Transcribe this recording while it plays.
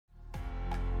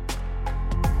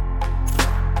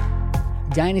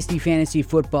Dynasty Fantasy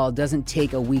Football doesn't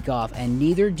take a week off, and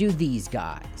neither do these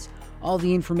guys. All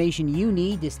the information you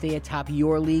need to stay atop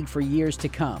your league for years to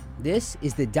come. This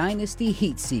is the Dynasty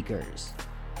Heat Seekers.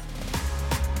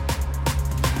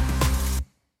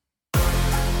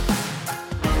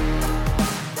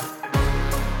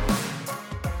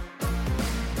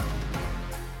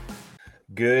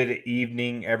 Good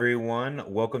evening, everyone.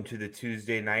 Welcome to the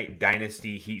Tuesday night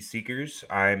Dynasty Heat Seekers.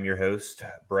 I'm your host,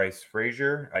 Bryce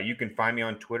Frazier. You can find me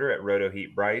on Twitter at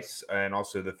RotoHeatBryce and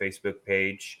also the Facebook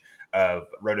page of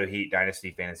RotoHeat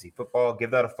Dynasty Fantasy Football.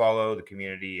 Give that a follow. The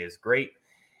community is great.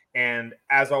 And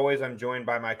as always, I'm joined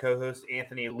by my co-host,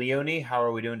 Anthony Leone. How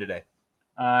are we doing today?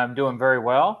 I'm doing very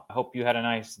well. I hope you had a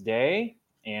nice day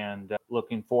and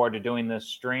looking forward to doing this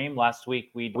stream. Last week,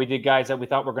 we did guys that we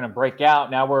thought were going to break out.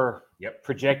 Now we're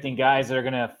projecting guys that are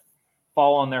going to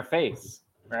fall on their face,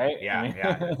 right?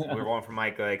 Yeah. We're going from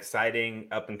like exciting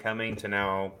up and coming to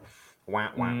now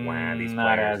wah. These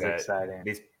not players as exciting.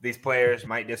 These players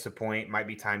might disappoint, might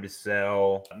be time to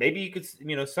sell. Maybe you could,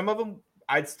 some of them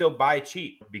I'd still buy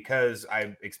cheap because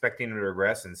I'm expecting them to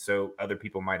regress, and so other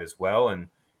people might as well. And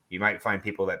you might find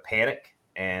people that panic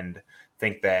and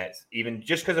think that even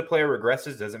just because a player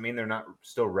regresses doesn't mean they're not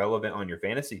still relevant on your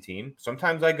fantasy team.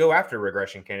 Sometimes I go after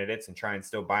regression candidates and try and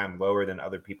still buy them lower than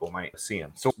other people might see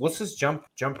them. So let's just jump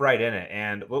right in it.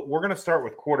 And we're going to start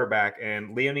with quarterback.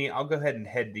 And Leone, I'll go ahead and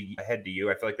head to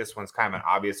you. I feel like this one's kind of an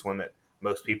obvious one that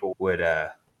most people would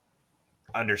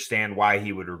understand why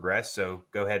he would regress. So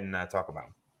go ahead and talk about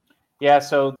him. Yeah,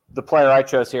 so the player I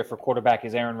chose here for quarterback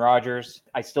is Aaron Rodgers.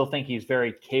 I still think he's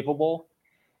very capable.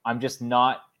 I'm just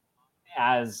not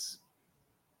as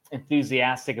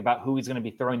enthusiastic about who he's going to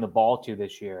be throwing the ball to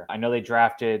this year. I know they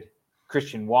drafted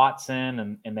Christian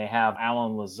Watson and they have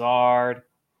Allen Lazard.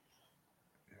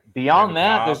 Beyond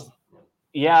that,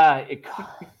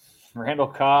 Randall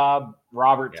Cobb,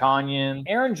 Robert Tonyan.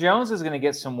 Aaron Jones is going to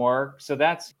get some work, so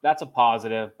that's a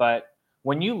positive. But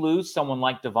when you lose someone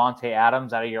like Davante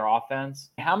Adams out of your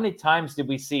offense, how many times did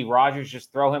we see Rodgers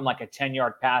just throw him like a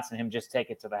 10-yard pass and him just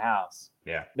take it to the house?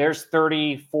 Yeah. There's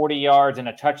 30, 40 yards and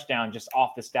a touchdown just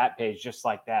off the stat page, just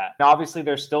like that. Now, obviously,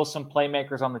 there's still some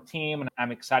playmakers on the team, and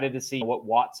I'm excited to see what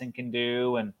Watson can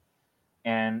do.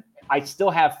 And I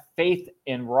still have faith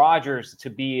in Rodgers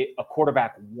to be a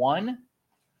quarterback one,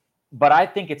 but I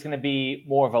think it's going to be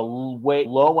more of a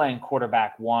low-end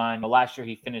quarterback one. Last year,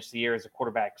 he finished the year as a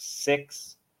quarterback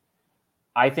 6.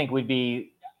 I think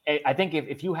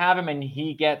if you have him and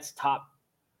he gets top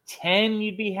 10,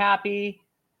 you'd be happy.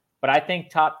 But I think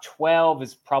top 12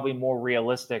 is probably more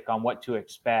realistic on what to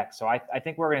expect. So I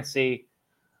think we're going to see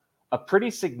a pretty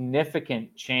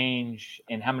significant change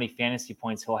in how many fantasy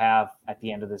points he'll have at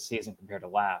the end of the season compared to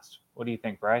last. What do you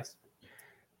think, Bryce?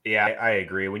 Yeah, I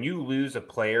agree. When you lose a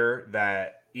player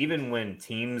that even when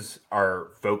teams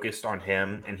are focused on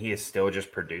him and he is still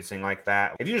just producing like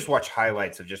that, if you just watch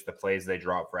highlights of just the plays they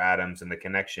draw up for Adams and the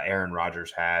connection Aaron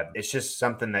Rodgers had, it's just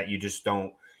something that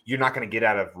you're not going to get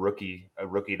out of a rookie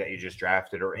that you just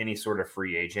drafted or any sort of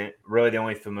free agent. Really, the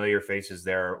only familiar faces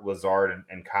there are Lazard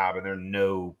and Cobb, and they're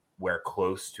nowhere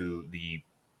close to the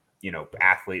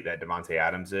athlete that Davante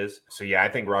Adams is. So yeah, I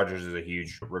think Rodgers is a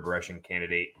huge regression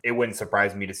candidate. It wouldn't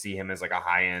surprise me to see him as like a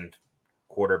high-end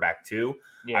quarterback too.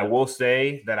 Yeah. I will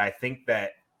say that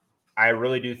I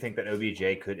really do think that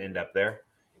OBJ could end up there,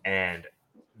 and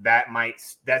that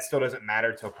still doesn't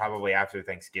matter till probably after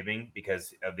Thanksgiving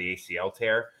because of the ACL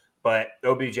tear. But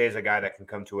OBJ is a guy that can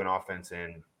come to an offense,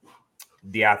 and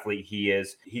the athlete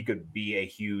he could be a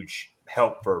huge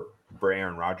help for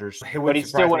Aaron Rodgers. But he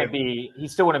still wouldn't be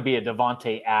a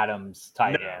Davante Adams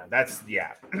type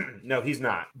end. No, he's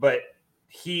not. But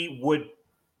he would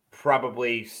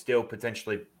probably still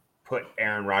potentially put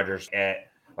Aaron Rodgers at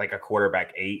like a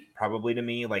quarterback 8, probably to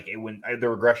me. Like the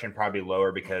regression probably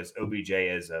lower because OBJ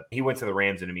he went to the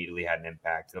Rams and immediately had an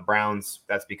impact. The Browns,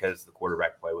 that's because the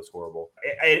quarterback play was horrible.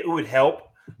 It would help,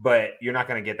 but you're not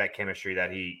going to get that chemistry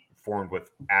that he formed with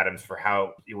Adams for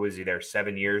how it was there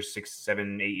 7 years, 6,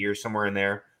 7, 8 years, somewhere in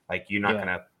there. Like you're not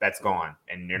gonna, that's gone,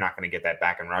 and you're not gonna get that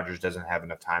back. And Rodgers doesn't have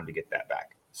enough time to get that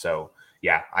back. So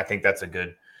yeah, I think that's a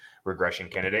good regression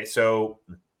candidate. So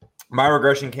my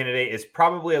regression candidate is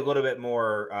probably a little bit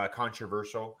more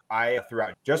controversial. I threw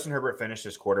out Justin Herbert finished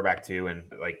as quarterback 2 in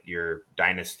like your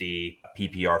dynasty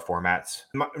PPR formats.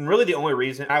 And really the only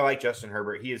reason I like Justin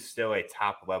Herbert, he is still a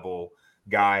top level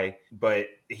guy, but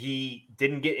he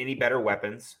didn't get any better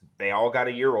weapons. They all got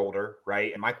a year older,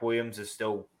 right? And Mike Williams is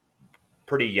still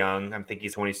pretty young. I think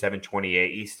he's 27,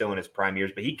 28. He's still in his prime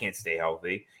years, but he can't stay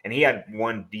healthy. And he had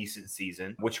one decent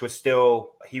season, which was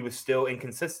still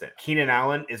inconsistent. Keenan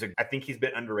Allen I think he's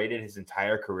been underrated his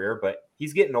entire career, but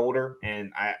he's getting older,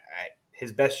 and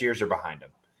his best years are behind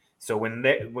him. So when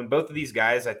both of these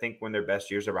guys, I think when their best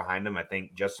years are behind them, I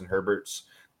think Justin Herbert's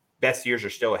best years are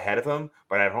still ahead of him,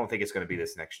 but I don't think it's going to be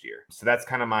this next year. So that's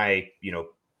kind of my,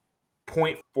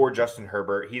 point for Justin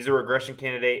Herbert. He's a regression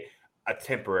candidate, a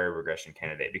temporary regression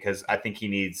candidate, because I think he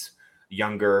needs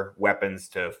younger weapons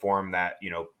to form that,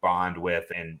 bond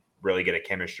with and really get a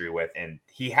chemistry with. And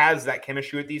he has that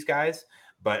chemistry with these guys.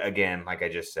 But again, like I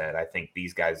just said, I think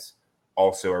these guys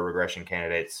also are regression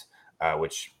candidates,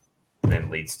 which then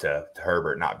leads to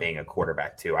Herbert not being a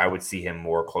quarterback too. I would see him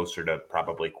more closer to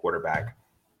probably quarterback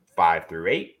 5 through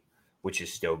 8, which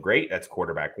is still great. That's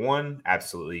quarterback 1.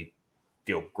 Absolutely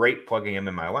feel great plugging him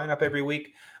in my lineup every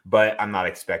week, but I'm not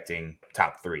expecting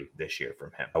top 3 this year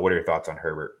from him. What are your thoughts on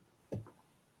Herbert?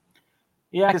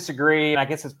 Yeah, I disagree. I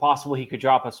guess it's possible he could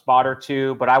drop a spot or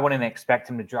two, but I wouldn't expect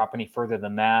him to drop any further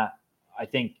than that. I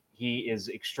think he is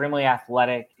extremely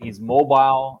athletic. He's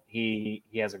mobile. He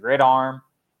has a great arm.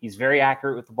 He's very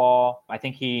accurate with the ball. I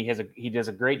think he does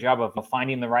a great job of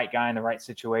finding the right guy in the right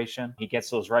situation. He gets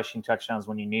those rushing touchdowns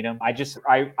when you need them. I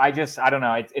don't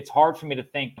know. It's hard for me to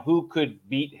think who could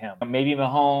beat him. Maybe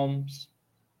Mahomes,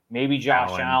 maybe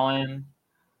Josh Allen,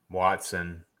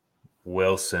 Watson,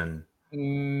 Wilson,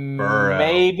 Burrow.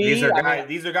 Maybe these are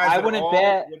guys. I wouldn't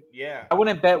bet. Yeah, I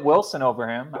wouldn't bet Wilson over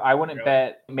him. I wouldn't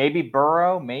bet maybe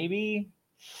Burrow. Maybe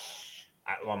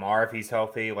Lamar, if he's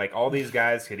healthy. Like, all these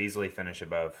guys could easily finish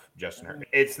above Justin Herbert.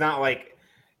 It's not like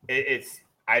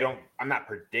I'm not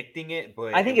predicting it,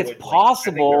 but I think it's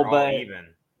possible. But even.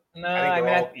 No, I think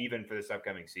they're all even for this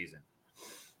upcoming season.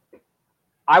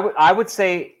 I would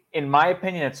say, in my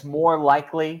opinion, it's more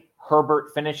likely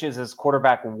Herbert finishes as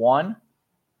quarterback 1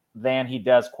 than he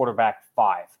does quarterback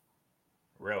 5.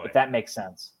 Really? If that makes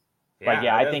sense. Yeah, but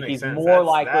yeah, I think he's more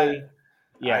likely.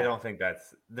 Yeah, I don't think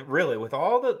that's really, with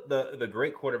all the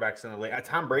great quarterbacks in the league.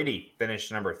 Tom Brady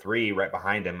finished number 3 right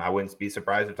behind him. I wouldn't be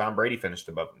surprised if Tom Brady finished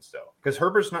above him still, because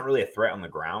Herbert's not really a threat on the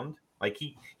ground. Like,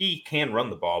 he can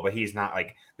run the ball, but he's not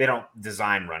like, they don't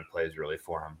design run plays really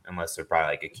for him unless they're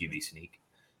probably like a QB sneak.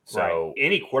 So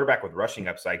Any quarterback with rushing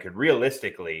upside could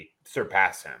realistically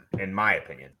surpass him, in my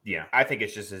opinion. Yeah, I think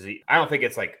it's just I don't think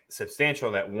it's like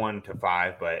substantial that 1 to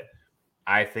 5, but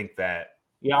I think that.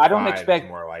 Yeah, I don't expect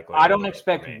more likely. I don't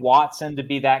expect Watson to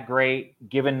be that great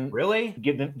given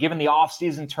the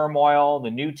offseason turmoil, the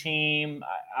new team.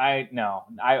 I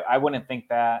wouldn't think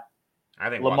that. I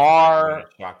think Lamar going to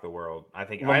shock the world. I don't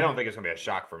think it's going to be a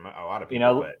shock for a lot of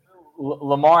people. But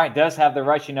Lamar does have the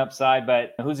rushing upside,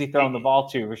 but who's he throwing the ball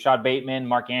to? Rashad Bateman,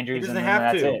 Mark Andrews, he doesn't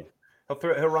have to.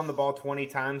 He'll run the ball 20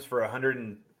 times for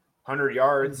 100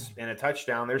 yards and a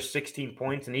touchdown. There's 16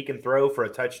 points, and he can throw for a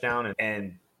touchdown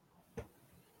and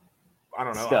I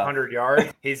don't know, 100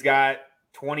 yards. He's got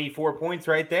 24 points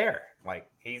right there. Like,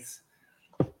 he's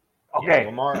okay.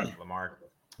 Lamar.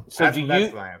 So that's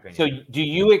my opinion. So do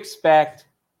you expect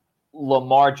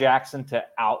Lamar Jackson to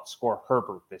outscore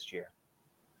Herbert this year?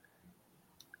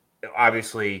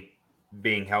 Obviously,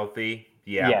 being healthy,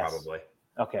 yes. Probably.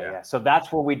 Okay, yeah. So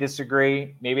that's where we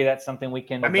disagree. Maybe that's something we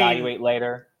can evaluate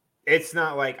later. It's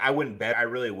not like I wouldn't bet. I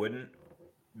really wouldn't,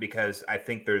 because I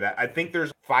think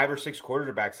there's 5 or 6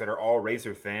 quarterbacks that are all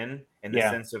razor thin in the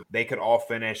sense of they could all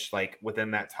finish like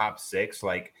within that top 6.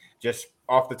 Like, just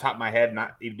off the top of my head,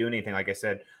 not even doing anything. Like I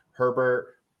said,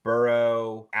 Herbert,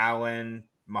 Burrow, Allen,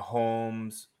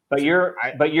 Mahomes. I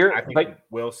think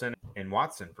Wilson and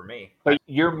Watson for me. But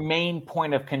your main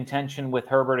point of contention with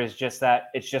Herbert is just that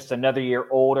it's just another year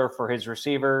older for his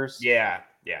receivers. Yeah.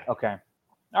 Okay.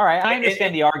 All right. I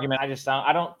understand the argument.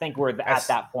 I don't think we're at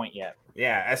that point yet.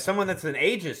 Yeah. As someone that's an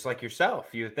ageist like yourself,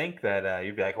 you would think that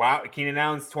you'd be like, wow, Keenan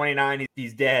Allen's 29.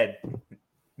 He's dead.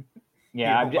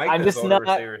 Yeah. I'm just not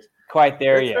quite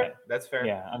there yet. Fair. That's fair.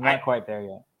 Yeah. I'm not quite there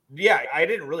yet. Yeah. I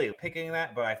didn't really pick any of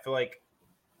that, but I feel like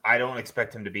I don't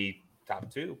expect him to be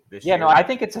top 2 this year. Yeah, no, I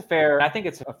think it's fair.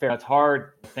 It's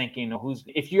hard thinking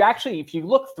if you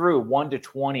look through 1 to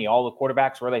 20, all the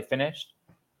quarterbacks where they finished,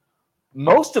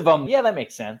 most of them, that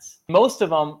makes sense. Most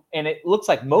of them, and it looks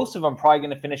like most of them probably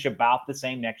going to finish about the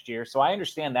same next year. So I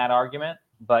understand that argument,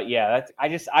 but yeah,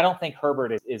 I don't think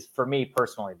Herbert is for me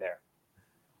personally there.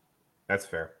 That's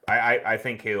fair. I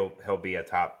think he'll be a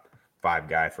top 5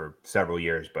 guy for several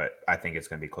years, but I think it's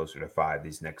going to be closer to 5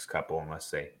 these next couple,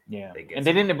 unless they get and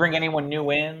they didn't bring anyone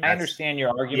new in. I understand your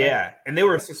argument. Yeah, and they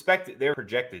were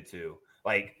projected to.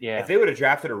 Like, if they would have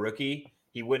drafted a rookie,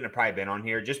 he wouldn't have probably been on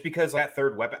here, just because that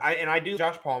third weapon. I do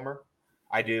Josh Palmer.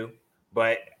 I do.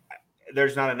 but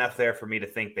there's not enough there for me to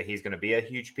think that he's going to be a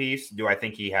huge piece. Do I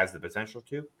think he has the potential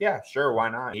to? Yeah, sure. Why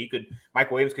not?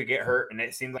 Mike Williams could get hurt. And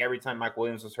it seemed like every time Mike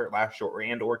Williams was hurt last year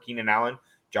or Keenan Allen,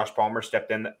 Josh Palmer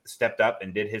stepped up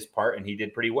and did his part, and he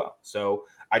did pretty well. So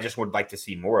I just would like to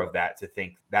see more of that to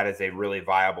think that is a really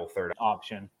viable third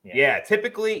option. Yeah.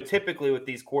 Typically with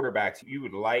these quarterbacks, you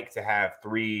would like to have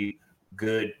three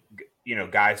good,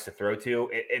 guys to throw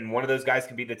to. And one of those guys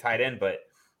can be the tight end, but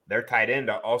their tight end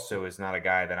also is not a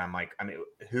guy that I'm like,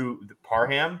 who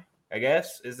Parham, I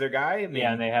guess, is their guy. And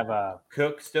they have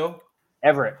Cook still.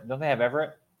 Everett. Don't they have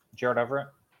Everett? Gerald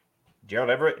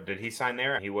Everett? Did he sign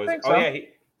there? He was. So. Yeah,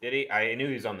 did he? I knew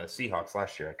he was on the Seahawks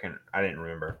last year. I didn't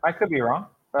remember. I could be wrong,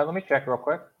 but let me check real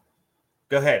quick.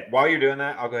 Go ahead. While you're doing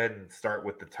that, I'll go ahead and start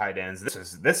with the tight ends.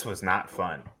 This was not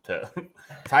fun.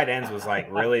 Tight ends was like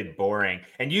really boring.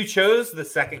 And you chose the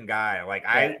second guy. Like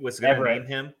I was going to name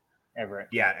him. Everett.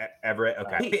 Yeah, Everett.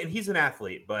 Okay. And he's an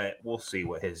athlete, but we'll see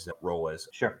what his role is.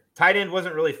 Sure. Tight end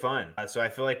wasn't really fun. So I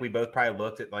feel like we both probably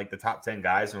looked at like the top 10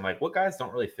 guys and like, what guys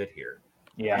don't really fit here?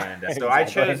 Yeah. And so I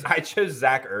chose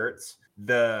Zach Ertz.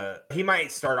 He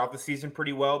might start off the season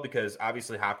pretty well because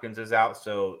obviously Hopkins is out.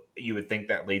 So you would think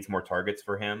that leads more targets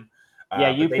for him.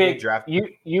 You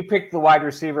picked the wide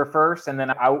receiver first, and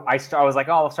then I was like,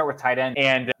 I'll start with tight end,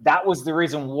 and that was the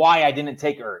reason why I didn't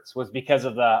take Ertz was because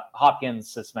of the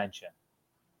Hopkins suspension.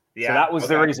 Yeah, so that was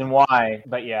the reason why.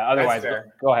 But yeah, otherwise,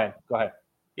 go ahead.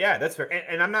 Yeah, that's fair.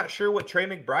 And I'm not sure what Trey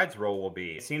McBride's role will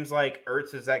be. It seems like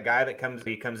Ertz is that guy that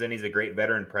comes in. He's a great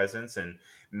veteran presence, and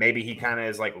maybe he kind of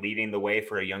is like leading the way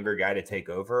for a younger guy to take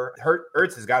over.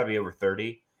 Ertz has got to be over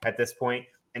 30 at this point,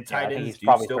 and tight ends. He's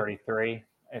probably 33.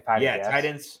 Tight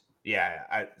ends. Yeah,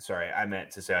 I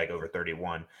meant to say like over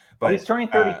 31. But he's turning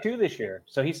 32 this year,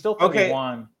 so he's still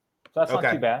 31. Okay. So that's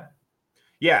not too bad.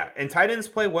 Yeah, and tight ends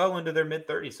play well into their mid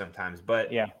 30s sometimes, but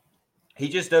he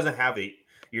just doesn't have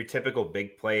your typical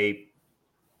big play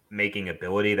making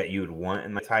ability that you would want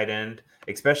in the tight end,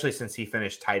 especially since he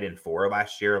finished tight end 4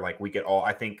 last year. Like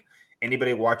I think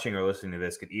anybody watching or listening to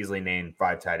this could easily name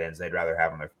 5 tight ends they'd rather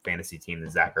have on their fantasy team than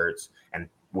Zach Ertz, and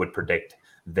would predict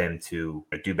them to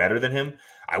do better than him.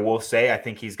 I will say I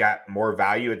think he's got more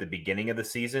value at the beginning of the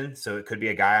season, so it could be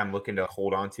a guy I'm looking to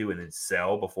hold on to and then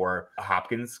sell before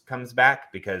Hopkins comes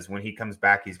back, because when he comes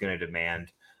back, he's going to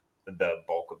demand the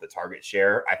bulk of the target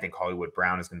share. I think Hollywood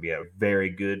Brown is going to be a very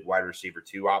good wide receiver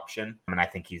 2 option, and I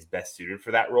think he's best suited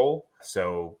for that role.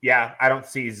 So yeah, I don't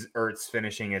see Ertz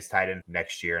finishing as tight end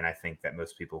next year, and I think that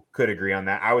most people could agree on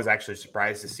that. I was actually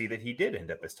surprised to see that he did end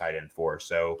up as tight end 4,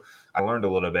 so I learned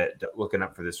a little bit looking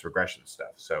up for this regression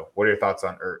stuff. So what are your thoughts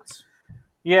on Ertz?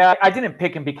 Yeah, I didn't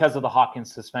pick him because of the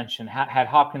Hopkins suspension. Had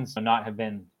Hopkins not have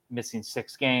been missing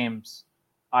 6 games,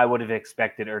 I would have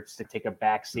expected Ertz to take a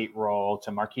backseat role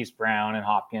to Marquise Brown and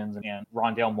Hopkins and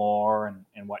Rondale Moore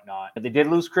and whatnot. But they did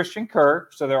lose Christian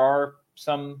Kirk, so there are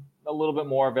a little bit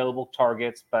more available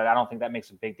targets, but I don't think that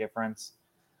makes a big difference.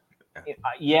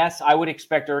 Yes, I would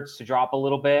expect Ertz to drop a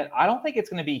little bit. I don't think it's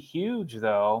going to be huge,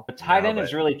 though. The tight end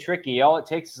is really tricky. All it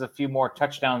takes is a few more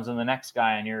touchdowns than the next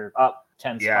guy, and you're up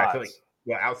 10 spots. I feel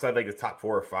like outside like the top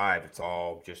 4 or 5, it's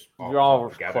all just you're all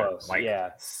together. Close.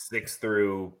 Like 6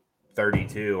 through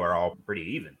 32 are all pretty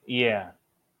even. Yeah.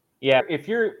 If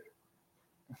you're,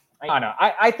 I don't know.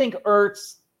 I think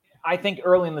Ertz,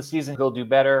 early in the season he'll do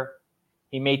better.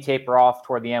 He may taper off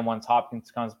toward the end once Hopkins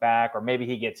comes back, or maybe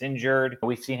he gets injured.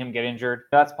 We've seen him get injured.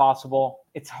 That's possible.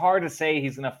 It's hard to say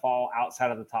he's going to fall outside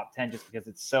of the top 10 just because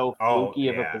it's so fluky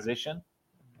of a position.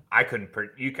 I couldn't.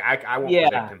 I won't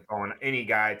predict him falling. Any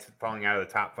guy falling out of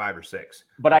the top 5 or 6.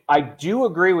 But I do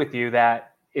agree with you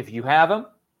that if you have him,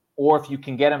 or if you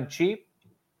can get him cheap,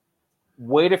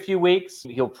 wait a few weeks.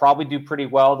 He'll probably do pretty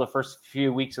well the first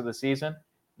few weeks of the season.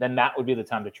 Then that would be the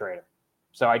time to trade him.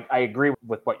 So I agree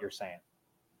with what you're saying.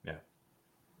 Yeah.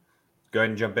 Go ahead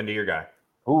and jump into your guy.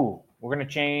 Ooh, we're going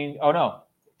to change. Oh, no.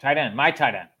 Tight end. My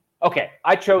tight end. Okay.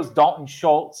 I chose Dalton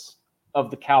Schultz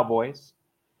of the Cowboys.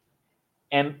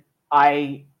 And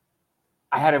I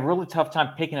had a really tough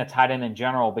time picking a tight end in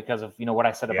general because of, what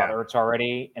I said about Ertz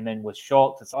already. And then with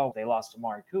Schultz, it's, they lost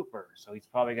Amari Cooper. So he's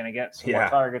probably going to get some more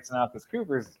targets now because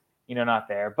Cooper's, not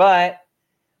there. But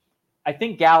I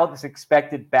think Gallup is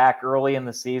expected back early in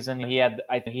the season. He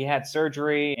had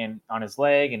surgery on his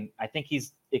leg, and I think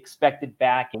he's expected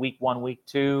back in week 1, week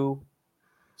 2.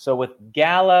 So with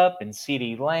Gallup and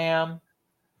CeeDee Lamb,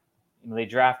 they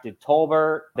drafted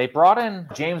Tolbert. They brought in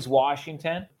James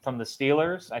Washington from the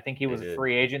Steelers. I think he was a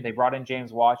free agent. They brought in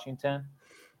James Washington.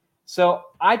 So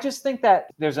I just think that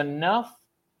there's enough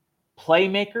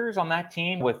playmakers on that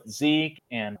team with Zeke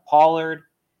and Pollard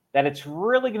that it's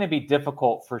really going to be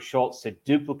difficult for Schultz to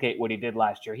duplicate what he did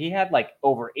last year. He had like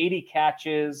over 80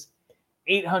 catches,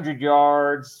 800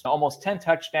 yards, almost 10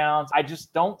 touchdowns. I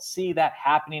just don't see that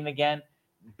happening again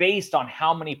based on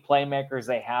how many playmakers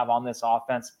they have on this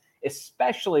offense,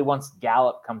 especially once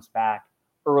Gallup comes back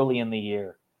early in the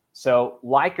year. So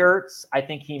like Ertz, I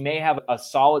think he may have a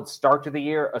solid start to the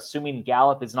year, assuming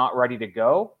Gallup is not ready to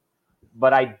go.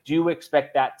 But I do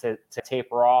expect that to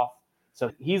taper off.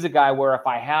 So he's a guy where if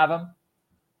I have him,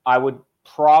 I would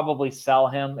probably sell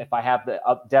him if I have the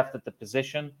depth at the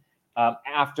position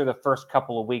after the first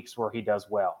couple of weeks where he does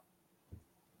well.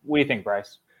 What do you think,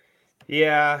 Bryce?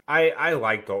 Yeah, I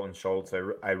like Dalton Schultz.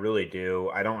 I really do.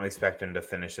 I don't expect him to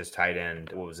finish as tight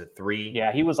end. What was it, 3?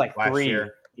 Yeah, he was like last 3.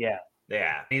 year. Yeah.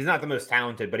 Yeah. He's not the most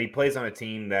talented, but he plays on a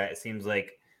team that it seems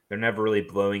like they're never really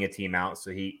blowing a team out.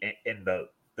 So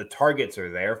the targets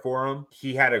are there for him.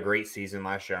 He had a great season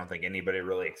last year. I don't think anybody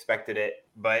really expected it,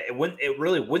 but it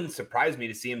really wouldn't surprise me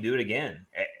to see him do it again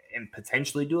and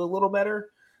potentially do a little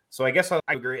better. So I guess I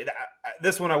agree.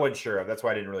 This one I wasn't sure of. That's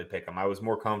why I didn't really pick him. I was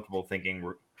more comfortable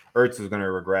thinking Ertz is going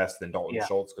to regress than Dalton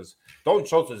Schultz, because Dalton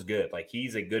Schultz is good. Like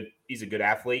he's a good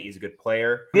athlete. He's a good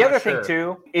player. The other thing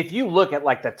too, if you look at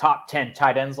like the top 10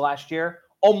 tight ends last year,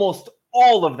 almost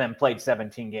all of them played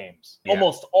 17 games. Yeah.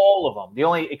 Almost all of them. The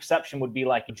only exception would be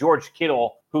like George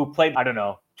Kittle, who played,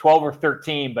 12 or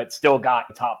 13, but still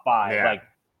got top 5. Yeah.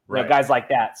 Like guys like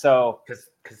that. So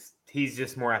because he's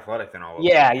just more athletic than all of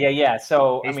them. Yeah.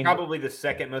 So he's probably the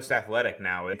second most athletic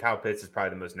now. And Kyle Pitts is probably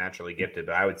the most naturally gifted,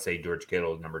 but I would say George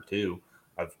Kittle is number 2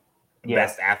 of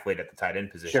best athlete at the tight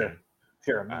end position.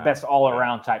 Sure. Best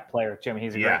all-around type player, too. I mean,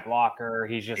 he's a great blocker.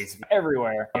 He's just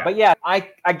everywhere. Yeah. But,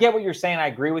 I get what you're saying. I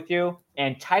agree with you.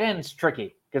 And tight end is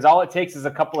tricky because all it takes is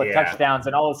a couple of touchdowns,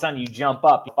 and all of a sudden you jump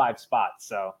up 5 spots.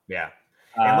 So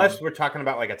unless we're talking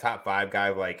about like a top 5 guy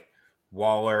like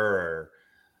Waller or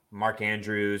Mark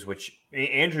Andrews, which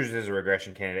Andrews is a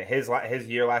regression candidate. His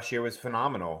year last year was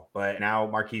phenomenal, but now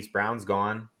Marquise Brown's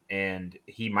gone, and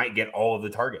he might get all of the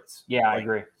targets. Yeah, I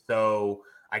agree. So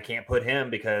I can't put him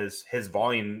because his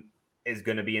volume is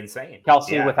going to be insane.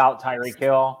 Kelsey without Tyreek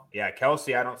Hill. Yeah,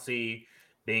 Kelsey I don't see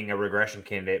being a regression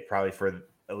candidate probably for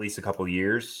at least a couple of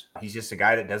years. He's just a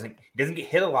guy that doesn't get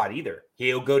hit a lot either.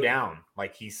 He'll go down.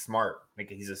 Like he's smart. Like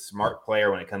he's a smart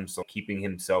player when it comes to keeping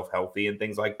himself healthy and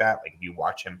things like that. Like if you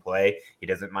watch him play, he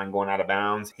doesn't mind going out of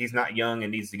bounds. He's not young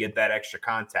and needs to get that extra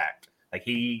contact. Like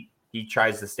he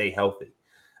tries to stay healthy.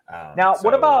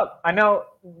 What about, I know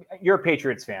you're a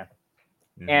Patriots fan.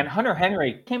 And Hunter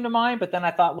Henry came to mind, but then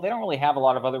I thought, well, they don't really have a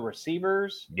lot of other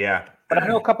receivers. Yeah. But I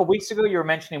know a couple of weeks ago you were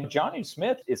mentioning Jonnu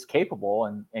Smith is capable,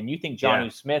 and you think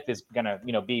Jonnu Smith is going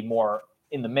to be more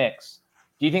in the mix.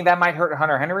 Do you think that might hurt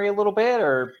Hunter Henry a little bit,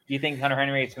 or do you think Hunter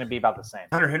Henry is going to be about the same?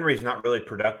 Hunter Henry is not really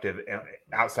productive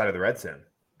outside of the red zone.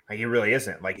 Like he really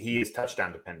isn't. Like he is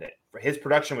touchdown dependent. His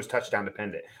production was touchdown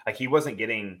dependent. Like he wasn't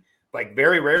getting. Like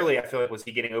very rarely, I feel like was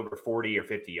he getting over 40 or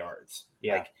 50 yards.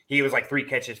 Yeah, like he was like 3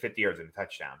 catches, 50 yards and a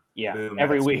touchdown. Yeah, boom,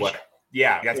 every week.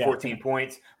 That's 14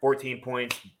 points. 14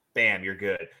 points. Bam, you're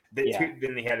good. Then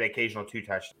he had an occasional 2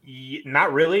 touchdowns.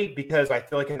 Not really, because I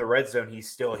feel like in the red zone he's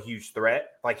still a huge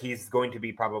threat. Like he's going to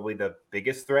be probably the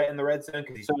biggest threat in the red zone.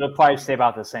 So he'll probably stay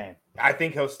about the same. I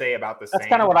think he'll stay about the same. That's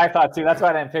kind of what I thought too. That's why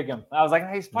I didn't pick him. I was like,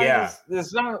 hey,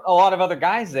 there's not a lot of other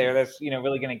guys there that's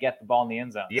really going to get the ball in the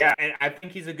end zone. Yeah, and I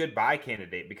think he's a good buy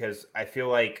candidate because I feel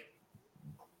like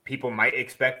people might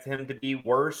expect him to be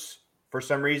worse for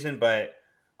some reason, but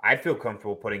I feel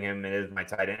comfortable putting him in as my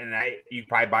tight end, and you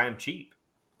probably buy him cheap.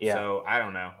 Yeah. So I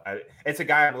don't know. It's a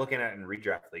guy I'm looking at in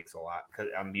redraft leagues a lot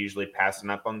because I'm usually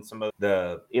passing up on some of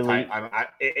the elite.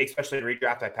 Especially in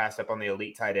redraft, I pass up on the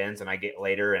elite tight ends, and I get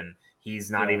later, and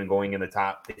he's not even going in the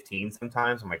top 15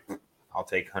 sometimes. I'm like, I'll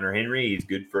take Hunter Henry. He's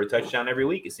good for a touchdown every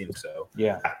week, it seems so.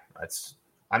 Yeah.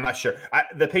 I'm not sure.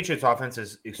 The Patriots offense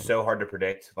is so hard to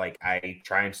predict. Like I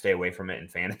try and stay away from it in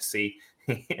fantasy.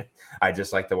 I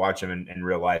just like to watch them in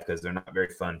real life because they're not very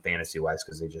fun fantasy wise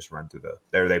because they just run through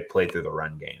they play through the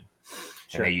run game.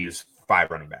 Sure. And they use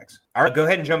 5 running backs. All right, go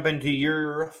ahead and jump into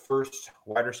your first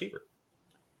wide receiver.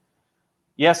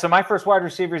 Yeah, so my first wide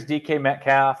receiver is DK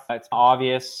Metcalf. It's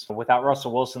obvious without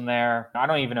Russell Wilson there. I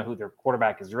don't even know who their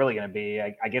quarterback is really going to be.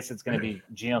 I guess it's going to be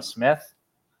Geno Smith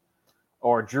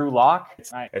or Drew Lock.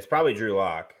 It's probably Drew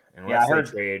Lock. Unless they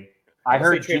trade. I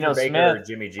heard Geno Smith.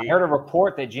 Jimmy G. I heard a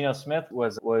report that Geno Smith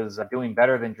was doing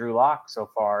better than Drew Lock so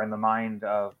far in the mind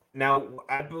of. Now,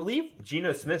 I believe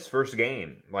Geno Smith's first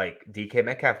game, like DK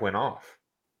Metcalf went off.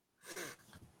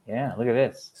 Yeah, look at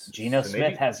this. Geno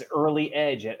Smith has early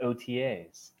edge at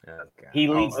OTAs. Oh, he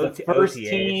leads the first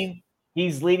team.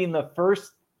 He's leading the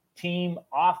first team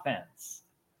offense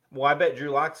Well, I bet Drew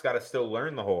Lock's got to still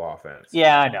learn the whole offense.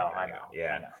 Yeah, I know.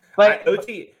 Yeah. I know. But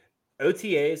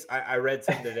OTAs, I read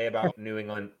something today about New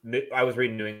England. I was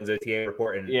reading New England's OTA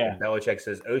report, and Belichick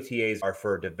says OTAs are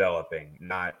for developing,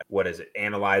 not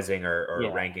analyzing or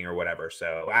ranking or whatever.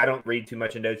 So I don't read too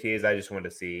much into OTAs. I just wanted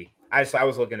to see. I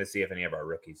was looking to see if any of our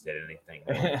rookies did anything,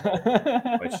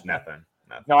 which nothing.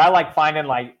 No, I like finding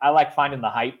the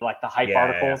hype, like the hype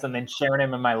articles, and then sharing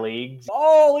them in my leagues.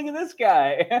 Oh, look at this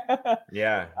guy.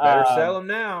 Yeah, better sell him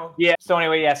now. Yeah. So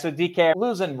anyway, so DK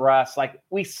losing Russ, like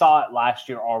we saw it last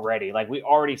year already. Like we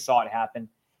already saw it happen.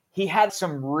 He had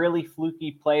some really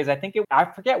fluky plays. I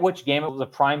forget which game. It was a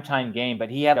primetime game, but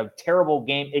he had a terrible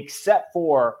game except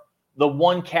for the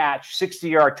one catch,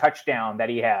 60-yard touchdown that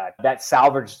he had that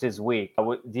salvaged his week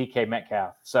with DK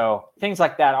Metcalf. So things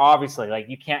like that, obviously, like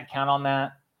you can't count on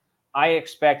that. I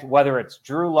expect whether it's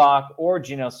Drew Lock or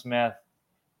Geno Smith,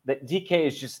 that DK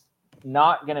is just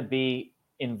not going to be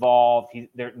involved.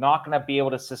 They're not going to be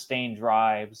able to sustain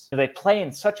drives. They play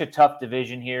in such a tough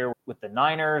division here with the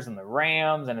Niners and the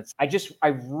Rams, and I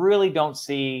really don't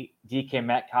see DK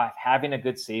Metcalf having a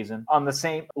good season. On the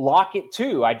same Lockett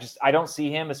too, I don't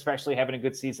see him especially having a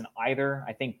good season either.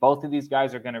 I think both of these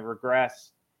guys are going to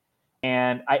regress,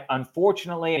 and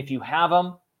unfortunately, if you have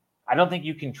them, I don't think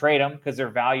you can trade them because their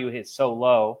value is so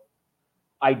low.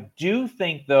 I do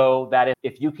think though that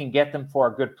if you can get them for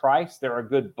a good price, they're a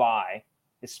good buy.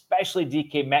 Especially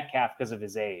DK Metcalf because of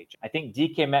his age. I think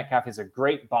DK Metcalf is a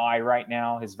great buy right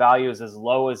now. His value is as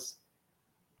low as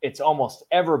it's almost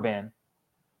ever been.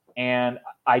 And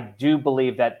I do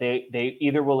believe that they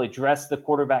either will address the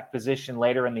quarterback position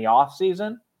later in the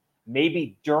offseason,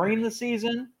 maybe during the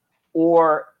season,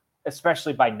 or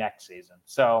especially by next season.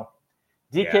 So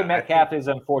DK Metcalf is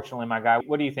unfortunately my guy.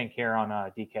 What do you think here on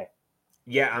DK?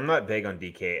 Yeah, I'm not big on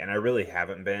DK, and I really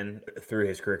haven't been through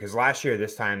his career because last year,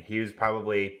 this time, he was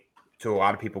probably, to a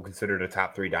lot of people, considered a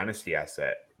top 3 dynasty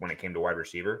asset when it came to wide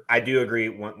receiver. I do agree.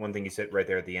 One thing you said right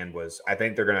there at the end was, I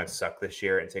think they're going to suck this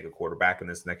year and take a quarterback in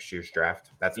this next year's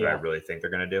draft. That's what I really think they're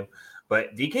going to do.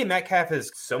 But DK Metcalf has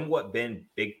somewhat been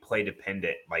big play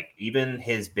dependent. Like even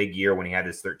his big year when he had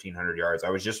his 1,300 yards,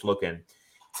 I was just looking,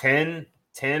 10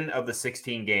 of the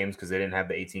 16 games, because they didn't have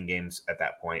the 18 games at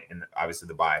that point, and obviously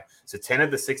the bye. So 10 of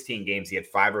the 16 games, he had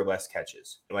 5 or less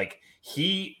catches. Like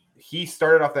he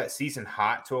started off that season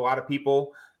hot to a lot of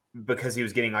people because he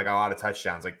was getting like a lot of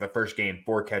touchdowns. Like the first game,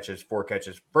 4 catches.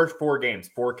 First 4 games,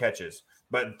 4 catches.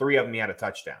 But in 3 of them, he had a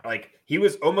touchdown. Like he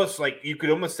was almost like, you could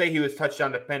almost say he was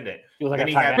touchdown dependent. He was like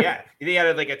he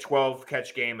had like a 12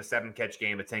 catch game, a 7 catch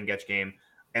game, a 10 catch game,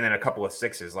 and then a couple of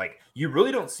 6s. Like you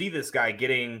really don't see this guy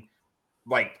getting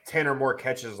like 10 or more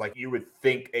catches like you would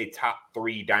think a top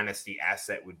 3 dynasty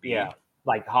asset would be. Yeah,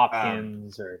 like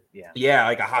Hopkins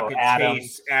like a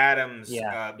Hopkins, Adams,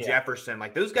 Jefferson.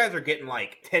 Like those guys are getting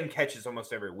like 10 catches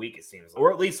almost every week, it seems,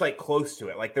 or at least like close to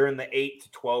it. Like they're in the 8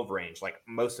 to 12 range, like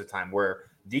most of the time, where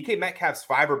DK Metcalf's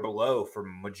 5 or below for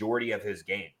majority of his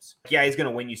games. Yeah, he's going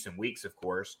to win you some weeks, of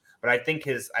course, but I think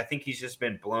he's just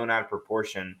been blown out of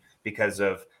proportion because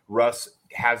of Russ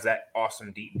has that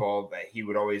awesome deep ball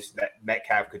that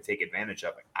Metcalf could take advantage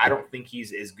of. Like, I don't think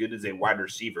he's as good as a wide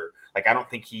receiver. Like, I don't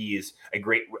think he is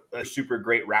a super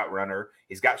great route runner.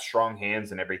 He's got strong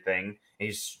hands and everything. And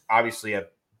he's obviously a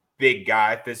big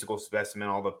guy, physical specimen.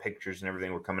 All the pictures and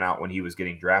everything were coming out when he was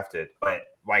getting drafted. But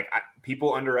like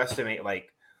people underestimate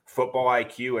like football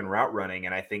IQ and route running.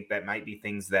 And I think that might be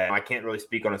things that I can't really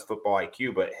speak on his football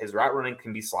IQ, but his route running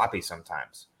can be sloppy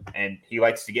sometimes. And he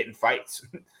likes to get in fights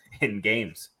in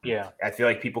games. Yeah. I feel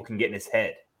like people can get in his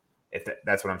head, if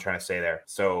that's what I'm trying to say there.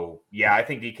 So yeah, I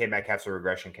think DK Metcalf's a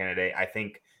regression candidate. I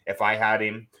think if I had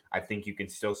him, I think you can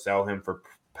still sell him for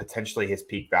potentially his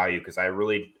peak value. Cause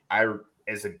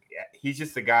he's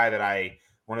just the guy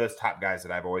one of those top guys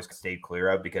that I've always stayed clear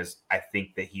of, because I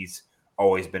think that he's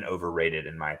always been overrated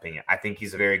in my opinion. I think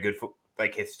he's a very good,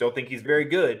 I still think he's very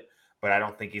good, but I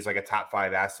don't think he's like a top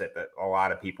 5 asset that a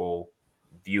lot of people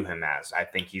view him as. I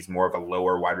think he's more of a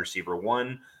lower wide receiver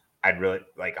 1. I'd really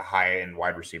like a high end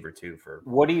wide receiver 2 for.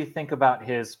 What do you think about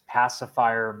his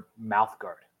pacifier mouth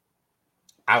guard?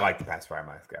 I like the pacifier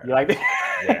mouth guard. You like it?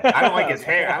 Yeah. I don't like his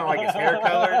hair. I don't like his hair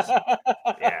colors.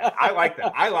 Yeah. I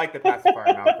like the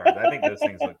pacifier mouth guards. I think those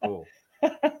things look cool.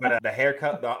 But the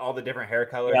haircut, all the different hair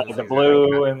colors, the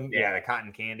blue and the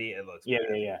cotton candy, it looks yeah.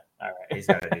 All right, he's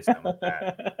got to do something with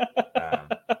that.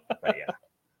 But yeah,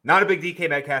 not a big DK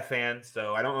Metcalf fan,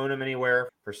 so I don't own him anywhere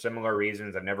for similar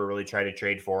reasons. I've never really tried to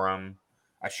trade for him.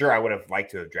 I would have liked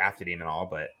to have drafted him and all,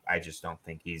 but I just don't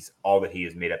think he's all that he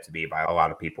is made up to be by a lot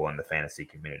of people in the fantasy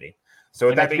community. So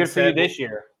with that being said, this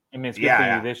year. I mean, it's good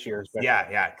for you this year. Especially.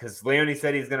 Yeah. Because Leone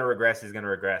said he's going to regress. He's going to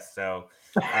regress. So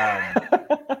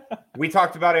we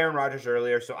talked about Aaron Rodgers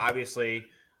earlier. So obviously,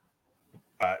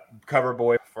 cover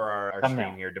boy for our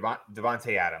stream here,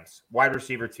 Davante Adams, wide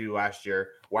receiver 2 last year,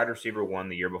 wide receiver 1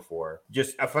 the year before.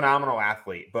 Just a phenomenal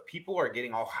athlete. But people are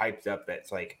getting all hyped up that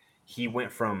it's like he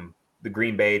went from the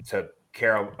Green Bay to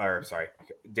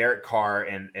Derek Carr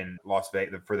in Las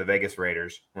Vegas for the Vegas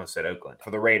Raiders. I almost said Oakland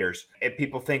for the Raiders. And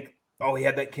people think, oh, he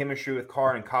had that chemistry with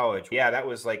Carr in college. Yeah, that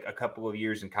was like a couple of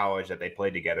years in college that they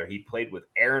played together. He played with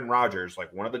Aaron Rodgers,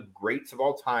 like one of the greats of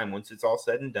all time once it's all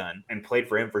said and done, and played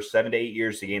for him for 7 to 8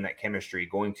 years to gain that chemistry,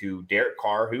 going to Derek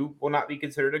Carr, who will not be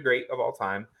considered a great of all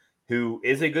time, who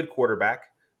is a good quarterback,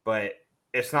 but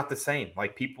it's not the same.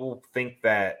 Like people think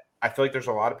that I feel like there's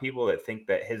a lot of people that think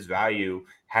that his value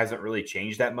hasn't really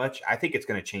changed that much. I think it's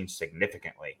going to change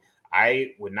significantly.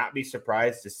 I would not be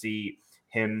surprised to see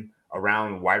him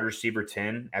around wide receiver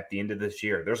 10 at the end of this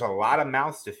year. There's a lot of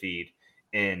mouths to feed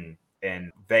in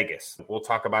Vegas. We'll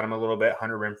talk about him a little bit.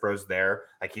 Hunter Renfro's there.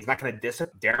 Like he's not going to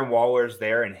disappoint. Darren Waller's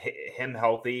there, and him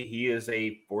healthy, he is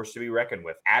a force to be reckoned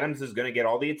with. Adams is going to get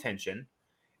all the attention,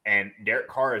 and Derek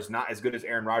Carr is not as good as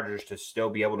Aaron Rodgers to still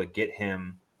be able to get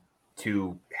him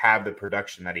to have the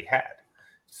production that he had.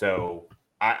 So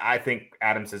I think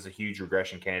Adams is a huge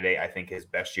regression candidate. I think his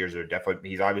best years are definitely –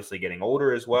 he's obviously getting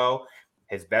older as well.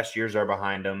 His best years are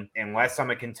behind him. Unless I'm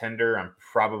a contender, I'm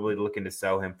probably looking to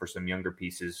sell him for some younger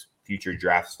pieces, future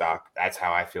draft stock. That's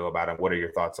how I feel about him. What are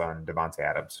your thoughts on Davante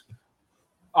Adams?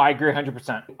 I agree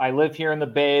 100%. I live here in the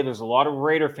Bay. There's a lot of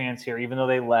Raider fans here, even though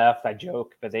they left. I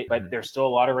joke, but there's still a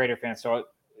lot of Raider fans. So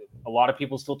a lot of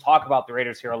people still talk about the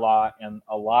Raiders here a lot, and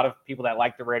a lot of people that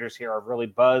like the Raiders here are really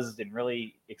buzzed and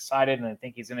really excited, and I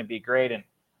think he's going to be great. And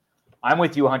I'm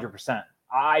with you 100%.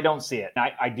 I don't see it.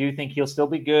 I do think he'll still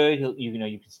be good. You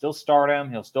can still start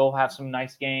him. He'll still have some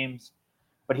nice games,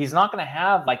 but he's not going to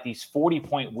have like these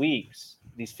 40-point weeks,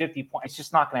 these 50 points. It's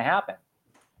just not going to happen.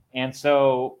 And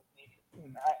so,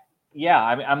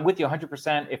 I'm with you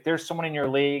 100%. If there's someone in your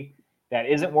league that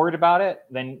isn't worried about it,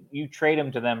 then you trade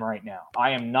him to them right now. I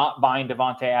am not buying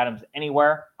Davante Adams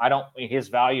anywhere. His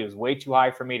value is way too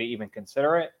high for me to even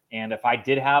consider it. And if I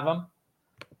did have him,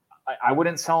 I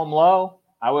wouldn't sell him low.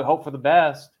 I would hope for the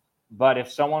best, but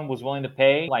if someone was willing to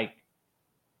pay like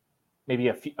maybe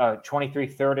a 23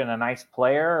 third and a nice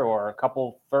player or a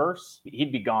couple firsts,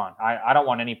 he'd be gone. I don't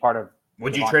want any part of.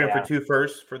 Would you trade him for 2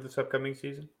 firsts for this upcoming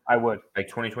season? I would. Like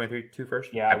 2023 2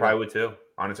 firsts? Yeah, I probably would too,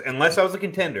 honestly. Unless I was a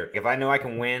contender. If I know I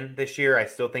can win this year, I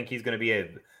still think he's going to be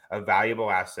a valuable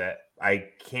asset. I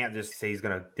can't just say he's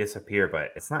going to disappear,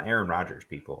 but it's not Aaron Rodgers,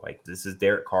 people. Like this is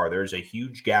Derek Carr. There's a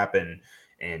huge gap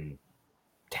in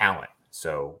talent.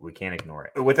 So we can't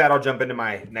ignore it. With that, I'll jump into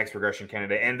my next regression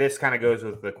candidate. And this kind of goes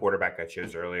with the quarterback I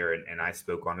chose earlier, and I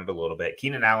spoke on it a little bit.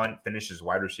 Keenan Allen finishes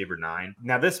wide receiver 9.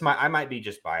 Now, I might be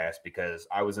just biased because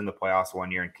I was in the playoffs one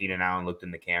year, and Keenan Allen looked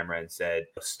in the camera and said,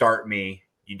 start me.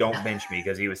 You don't bench me,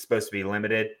 because he was supposed to be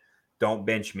limited. Don't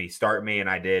bench me. Start me. And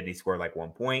I did. He scored like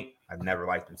 1 point. I've never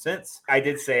liked him since. I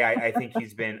did say I think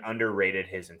he's been underrated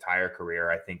his entire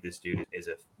career. I think this dude is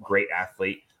a great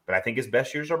athlete, but I think his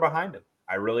best years are behind him.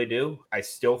 I really do. I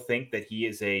still think that he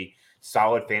is a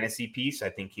solid fantasy piece. I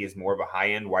think he is more of a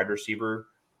high-end wide receiver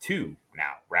 2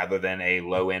 now rather than a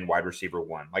low-end wide receiver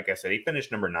 1. Like I said, he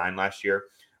finished number 9 last year.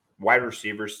 Wide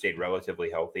receivers stayed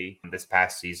relatively healthy. This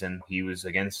past season, he was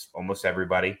against almost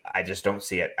everybody. I just don't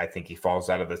see it. I think he falls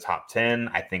out of the top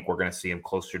 10. I think we're going to see him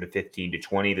closer to 15 to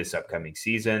 20 this upcoming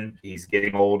season. He's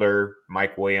getting older.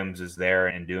 Mike Williams is there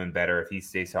and doing better. If he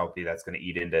stays healthy, that's going to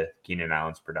eat into Keenan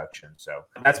Allen's production. So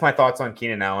that's my thoughts on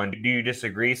Keenan Allen. Do you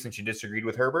disagree since you disagreed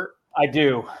with Herbert? I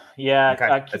do. Yeah.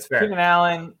 Okay, that's fair. Keenan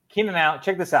Allen,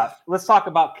 check this out. Let's talk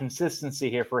about consistency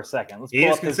here for a second. Let's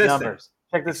pull up his numbers.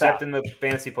 Check this out. Except in the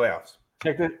fantasy playoffs.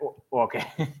 Check this. Okay.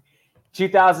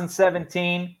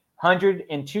 2017,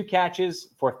 102 catches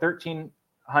for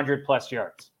 1,300 plus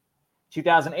yards.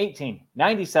 2018,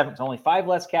 97, only 5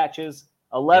 less catches,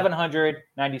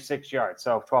 1,196 yards,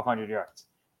 so 1,200 yards.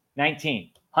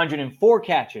 19, 104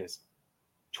 catches,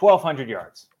 1,200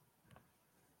 yards.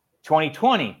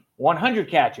 2020, 100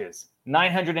 catches,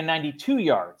 992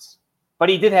 yards. But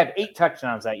he did have 8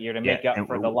 touchdowns that year to make up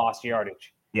for the lost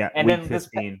yardage. Yeah, and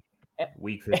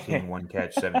week 15, 1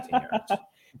 catch, 17 yards.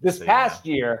 This past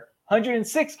year,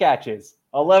 106 catches,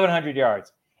 1,100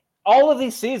 yards. All of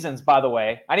these seasons, by the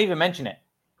way, I didn't even mention it.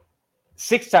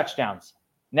 6 touchdowns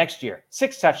next year,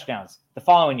 6 touchdowns the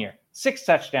following year, 6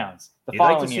 touchdowns the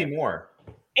following year. You'd like to see more.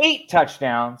 8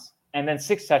 touchdowns, and then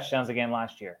 6 touchdowns again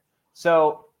last year.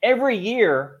 So every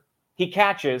year he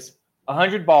catches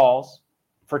 100 balls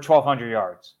for 1,200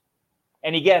 yards.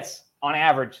 and he gets on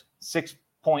average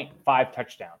 6.5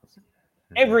 touchdowns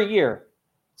every year.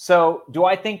 So do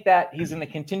I think that he's going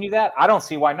to continue that? I don't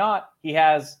see why not. He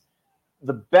has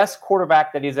the best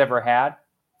quarterback that he's ever had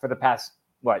for the past,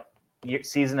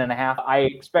 season and a half. I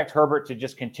expect Herbert to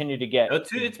just continue to get it's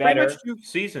better. pretty much 2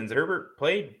 seasons. Herbert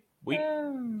played week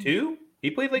 2. He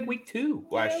played like week 2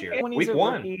 last year. When Week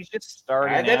 1. He's just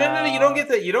starting. No. You don't get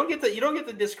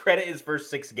to discredit his first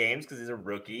 6 games because he's a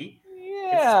rookie.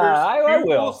 Yeah, I will.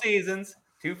 2 full seasons.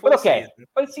 2 full But okay, seasons.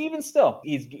 but it's even still.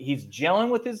 He's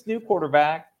gelling with his new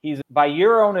quarterback. He's, by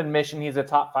your own admission, he's a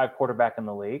top 5 quarterback in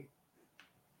the league,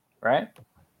 right?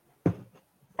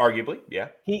 Arguably, yeah.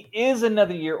 He is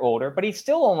another year older, but he's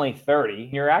still only 30.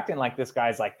 You're acting like this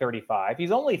guy's like 35. He's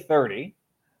only 30.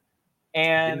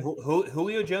 And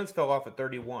Julio Jones fell off at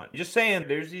 31. Just saying,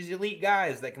 there's these elite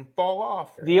guys that can fall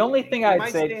off. The only thing I'll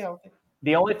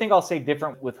say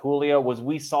different with Julio was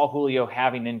we saw Julio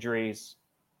having injuries,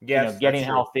 getting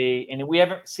healthy, and we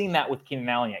haven't seen that with Keenan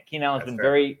Allen yet. Keenan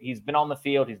Allen's he's been on the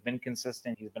field, he's been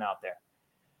consistent, he's been out there.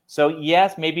 So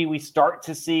yes, maybe we start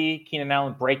to see Keenan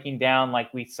Allen breaking down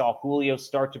like we saw Julio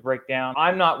start to break down.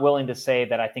 I'm not willing to say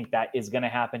that I think that is going to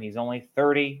happen. He's only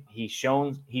 30. He's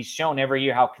shown every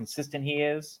year how consistent he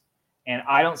is. And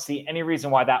I don't see any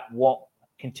reason why that won't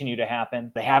continue to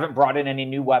happen. They haven't brought in any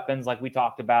new weapons like we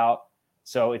talked about.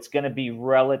 So it's going to be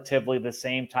relatively the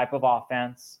same type of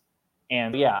offense.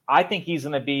 And yeah, I think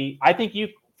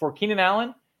for Keenan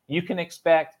Allen, you can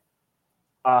expect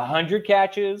 100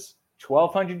 catches,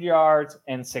 1,200 yards,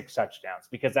 and 6 touchdowns,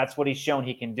 because that's what he's shown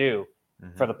he can do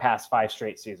for the past 5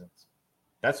 straight seasons.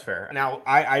 That's fair. Now,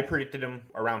 I predicted him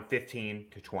around 15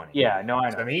 to 20. Yeah, no,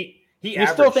 I know. I mean, you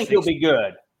still think he'll be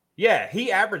good. Yeah,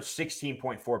 he averaged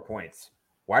 16.4 points.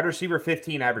 Wide receiver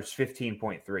 15 averaged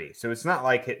 15.3. So it's not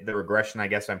like the regression, I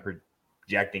guess, I'm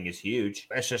projecting is huge.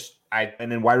 It's just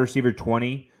and then wide receiver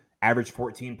 20 averaged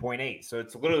 14.8. So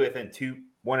it's literally within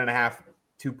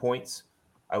 2 points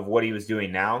of what he was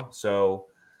doing now. So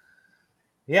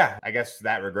yeah, I guess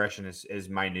that regression is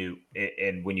minute.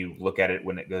 And when you look at it,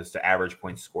 when it goes to average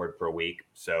points scored per week.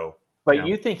 So, but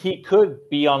you think he could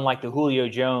be on like the Julio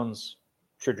Jones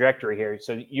trajectory here.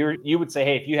 So you would say,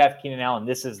 hey, if you have Keenan Allen,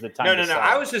 this is the time. No.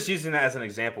 I was just using that as an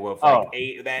example of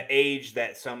that age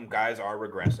that some guys are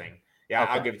regressing. Yeah,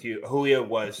 okay. I'll give it to you. Julio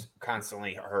was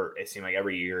constantly hurt. It seemed like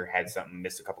every year had something,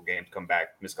 miss a couple games, come back,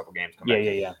 miss a couple games, come back.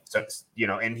 Yeah. So,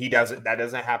 and that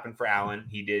doesn't happen for Allen.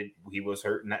 He was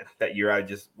hurt in that year I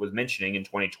just was mentioning in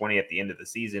 2020 at the end of the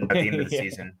season. At the end of the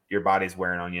season, your body's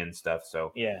wearing on you and stuff.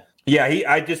 So yeah.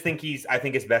 I think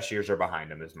his best years are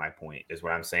behind him is my point, is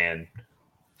what I'm saying.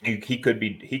 He could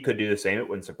do the same. It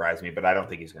wouldn't surprise me, but I don't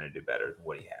think he's going to do better than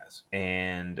what he has.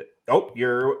 And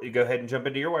you go ahead and jump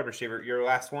into your wide receiver, your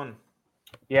last one.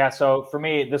 Yeah, so for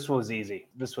me, this was easy.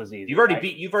 You've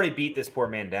already beat this poor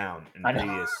man down in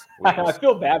previous weeks. I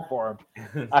feel bad for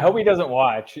him. I hope he doesn't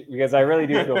watch, because I really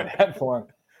do feel bad for him.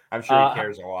 I'm sure he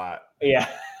cares a lot. Yeah.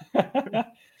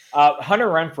 Hunter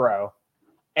Renfrow.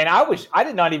 And I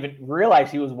did not even realize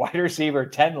he was wide receiver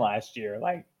 10 last year.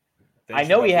 Like, I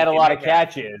know he had a lot of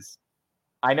catches.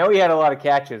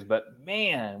 But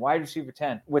man, wide receiver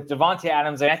 10 with Davante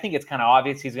Adams. And I think it's kind of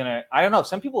obvious he's going to, I don't know.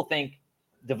 Some people think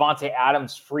Davante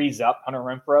Adams frees up Hunter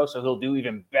Renfrow, so he'll do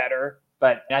even better.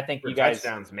 But I think for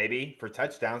touchdowns,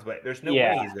 but there's no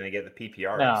way he's going to get the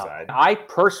PPR upside. I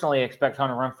personally expect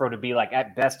Hunter Renfrow to be like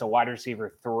at best a wide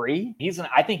receiver 3.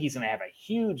 I think he's going to have a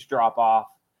huge drop off.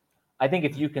 I think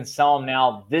if you can sell him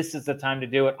now, this is the time to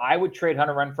do it. I would trade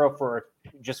Hunter Renfrow for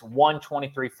just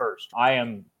 123 first.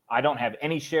 I don't have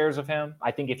any shares of him.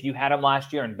 I think if you had him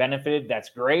last year and benefited,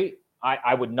 that's great.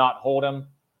 I would not hold him.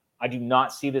 I do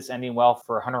not see this ending well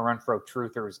for Hunter Renfrow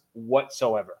truthers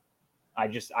whatsoever. I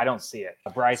don't see it.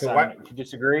 Bryce, do you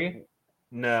disagree?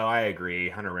 No, I agree.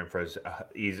 Hunter Renfrow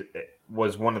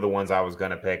was one of the ones I was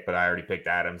going to pick, but I already picked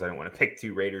Adams. I didn't want to pick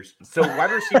 2 Raiders. So wide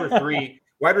receiver 3,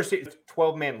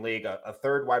 12-man league, a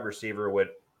third wide receiver would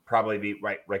probably be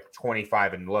like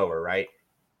 25 and lower, right?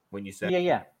 When you say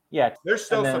yeah. There's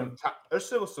still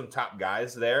some top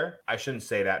guys there. I shouldn't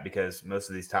say that because most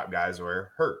of these top guys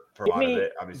were hurt for a lot of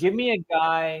it. Obviously. Give me a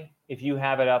guy, if you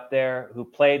have it up there, who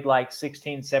played like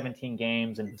 16, 17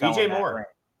 games and DJ Moore. Range.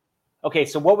 Okay,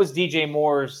 so what was DJ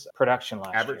Moore's production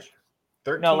last year?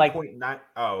 13.9.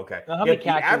 Oh, okay. He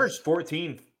averaged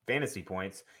 14 fantasy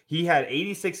points. He had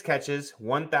 86 catches,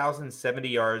 1,070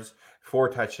 yards, 4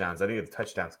 touchdowns. I think the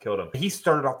touchdowns killed him. He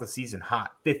started off the season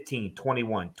hot, 15,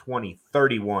 21, 20,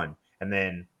 31, and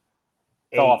then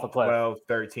 8, off a cliff. 12,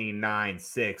 13, 9,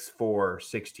 6, 4,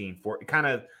 16, 4. It kind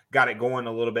of got it going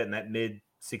a little bit in that mid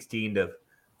 16 to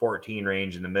 14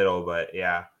 range in the middle, but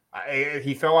yeah.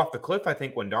 He fell off the cliff, I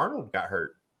think, when Darnold got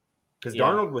hurt. Because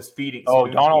Darnold was feeding. Oh,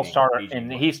 Darnold started, DJ and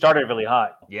Moore. he started really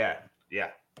hot. Yeah.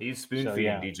 He's spoon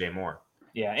feeding DJ Moore.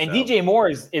 Yeah, and DJ Moore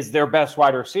is their best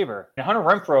wide receiver. And Hunter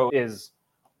Renfrow is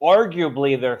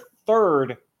arguably their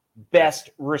third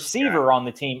best receiver on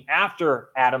the team after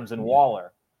Adams and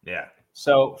Waller. Yeah.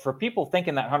 So for people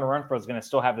thinking that Hunter Renfrow is going to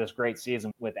still have this great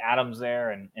season with Adams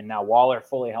there and now Waller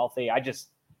fully healthy, I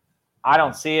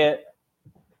don't see it.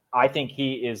 I think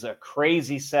he is a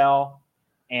crazy sell.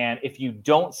 And if you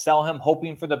don't sell him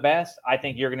hoping for the best, I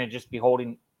think you're going to just be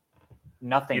holding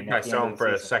nothing. You'd probably sell him for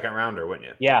a second rounder, wouldn't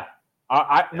you? Yeah.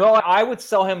 I would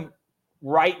sell him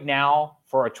right now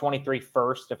for a 23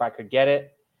 first if I could get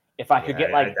it. If I could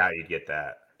get I doubt you'd get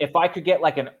that. If I could get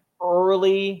like an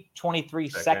early 23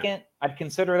 second, I'd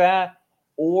consider that.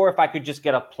 Or if I could just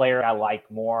get a player I like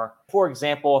more. For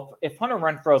example, if Hunter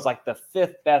Renfrow is like the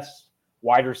fifth best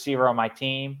wide receiver on my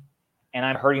team and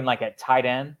I'm hurting like at tight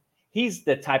end, he's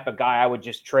the type of guy I would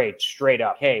just trade straight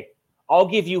up. Hey, I'll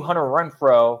give you Hunter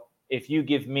Renfrow if you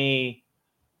give me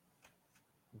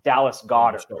Dallas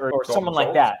Goedert or someone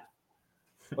like that.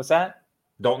 What's that?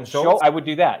 Dalton Schultz? I would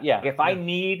do that. Yeah. If I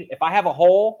have a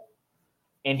hole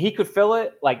and he could fill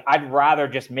it, like I'd rather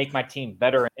just make my team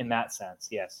better in that sense.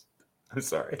 Yes. I'm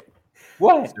sorry.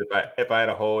 What? So if I had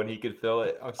a hole and he could fill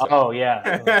it. I'm sorry. Oh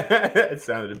yeah. It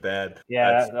sounded bad.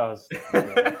 Yeah, that was.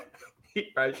 He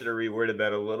probably should have reworded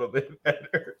that a little bit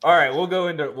better. All right, we'll go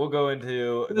into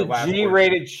the last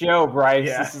G-rated show, Bryce.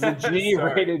 Yeah. This is a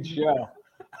G-rated show.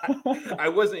 I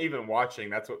wasn't even watching.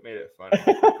 That's what made it funny.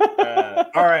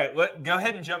 All right, go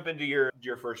ahead and jump into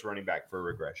your first running back for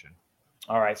regression.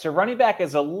 All right, so running back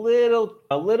is a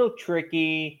little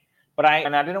tricky, but I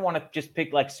didn't want to just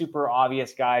pick like super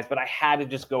obvious guys, but I had to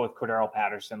just go with Cordarrelle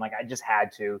Patterson. Like I just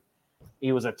had to.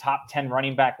 He was a top 10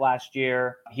 running back last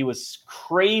year. He was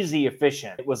crazy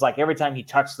efficient. It was like every time he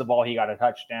touched the ball, he got a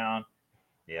touchdown.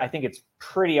 Yeah. I think it's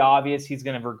pretty obvious he's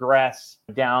going to regress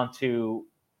down to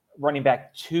running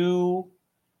back 2,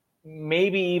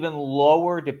 maybe even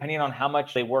lower, depending on how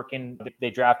much they work in. They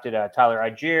drafted Tyler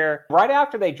Algier. Right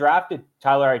after they drafted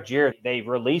Tyler Algier, they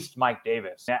released Mike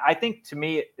Davis. And I think to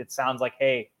me, it sounds like,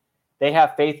 hey, they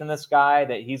have faith in this guy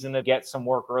that he's going to get some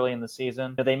work early in the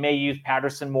season. They may use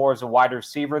Patterson more as a wide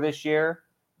receiver this year,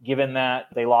 given that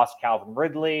they lost Calvin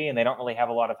Ridley and they don't really have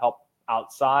a lot of help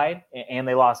outside, and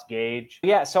they lost Gage.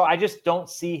 Yeah, so I just don't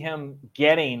see him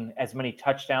getting as many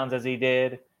touchdowns as he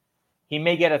did. He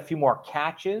may get a few more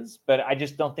catches, but I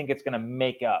just don't think it's going to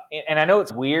make up. And I know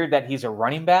it's weird that he's a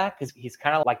running back because he's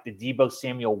kind of like the Deebo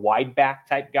Samuel wide back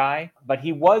type guy, but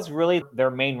he was really their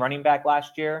main running back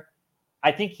last year.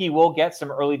 I think he will get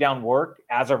some early down work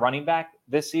as a running back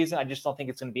this season. I just don't think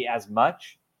it's going to be as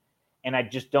much. And I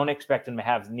just don't expect him to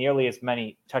have nearly as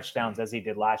many touchdowns as he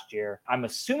did last year. I'm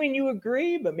assuming you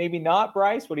agree, but maybe not,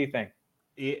 Bryce. What do you think?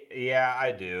 Yeah,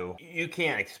 I do. You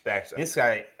can't expect this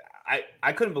guy.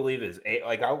 I couldn't believe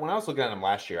when I was looking at him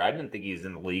last year, I didn't think he was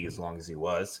in the league as long as he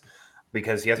was,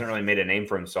 because he hasn't really made a name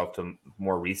for himself to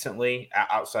more recently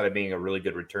outside of being a really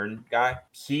good return guy.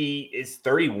 He is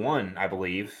 31, I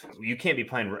believe. You can't be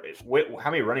playing.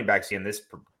 How many running backs are in this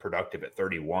productive at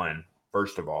 31,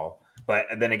 first of all? But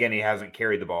then again, he hasn't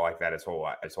carried the ball like that his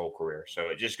whole career. So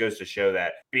it just goes to show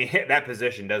that that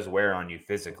position does wear on you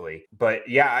physically. But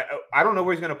yeah, I don't know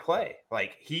where he's going to play.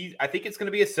 Like I think it's going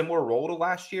to be a similar role to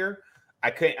last year.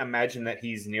 I couldn't imagine that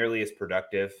he's nearly as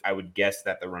productive. I would guess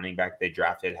that the running back they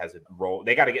drafted has a role.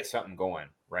 They got to get something going,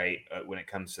 right? When it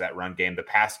comes to that run game. The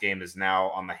pass game is now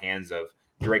on the hands of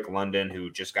Drake London, who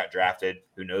just got drafted.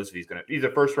 Who knows if he's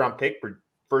a first round pick,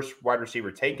 first wide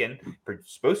receiver taken,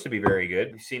 supposed to be very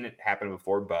good. We've seen it happen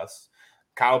before, busts.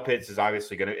 Kyle Pitts is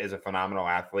obviously is a phenomenal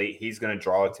athlete. He's going to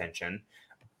draw attention.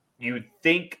 You would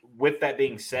think, with that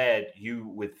being said, you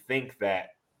would think that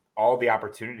all the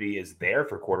opportunity is there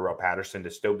for Cordarrelle Patterson to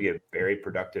still be a very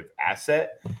productive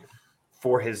asset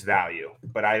for his value.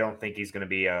 But I don't think he's going to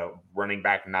be a running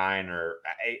back 9, or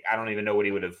I don't even know what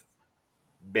he would have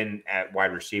been at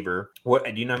wide receiver. What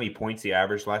do you know how many points he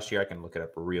averaged last year? I can look it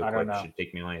up real quick. It should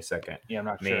take me only a second. Yeah, I'm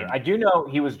not sure. I do know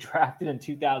he was drafted in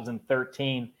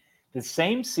 2013, the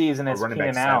same season as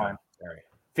Keenan Allen.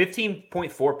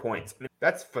 15.4 points. I mean,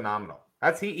 that's phenomenal.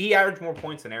 He averaged more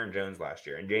points than Aaron Jones last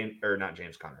year, and not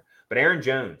James Conner, but Aaron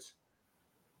Jones.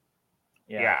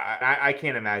 Yeah, I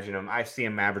can't imagine him. I see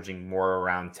him averaging more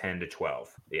around 10 to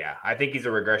 12. Yeah, I think he's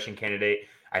a regression candidate.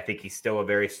 I think he's still a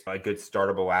good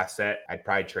startable asset. I'd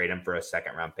probably trade him for a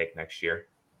second round pick next year,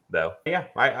 though. Yeah,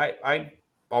 I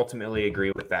ultimately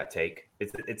agree with that take.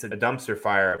 It's a dumpster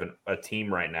fire of a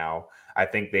team right now. I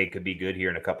think they could be good here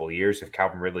in a couple of years if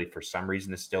Calvin Ridley, for some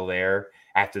reason, is still there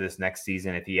after this next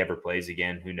season. If he ever plays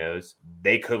again, who knows?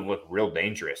 They could look real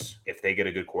dangerous if they get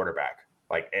a good quarterback.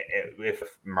 Like if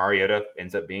Mariota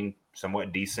ends up being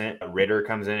somewhat decent, Ritter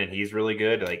comes in and he's really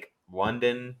good. Like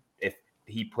London, if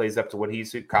he plays up to what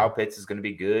Kyle Pitts is going to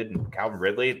be good, and Calvin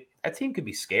Ridley, that team could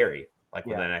be scary. Like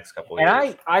within the next couple of years.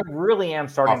 And I really am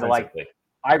starting to like.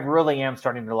 I really am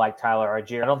starting to like Tyler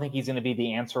Algier. I don't think he's going to be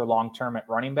the answer long term at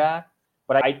running back,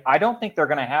 but I don't think they're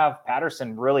going to have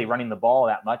Patterson really running the ball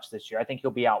that much this year. I think he'll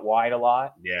be out wide a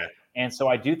lot. Yeah. And so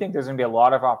I do think there's going to be a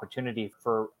lot of opportunity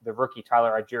for the rookie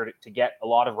Tyler Algier to get a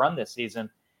lot of run this season.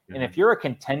 Mm-hmm. And if you're a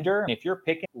contender, if you're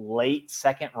picking late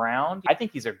second round, I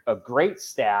think he's a great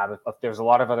stab. If there's a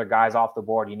lot of other guys off the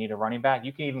board, you need a running back.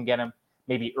 You can even get him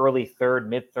maybe early third,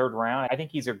 mid third round. I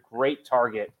think he's a great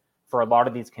target for a lot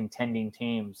of these contending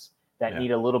teams that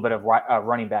need a little bit of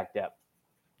running back depth.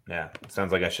 Yeah,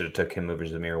 sounds like I should have took him over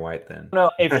Zamir White then.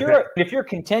 No, if you're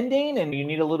contending and you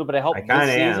need a little bit of help this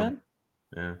season,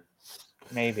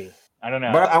 maybe. I don't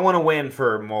know. But I want to win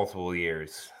for multiple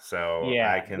years, so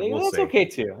yeah, I can. That's okay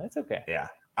too. That's okay. Yeah.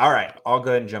 All right, I'll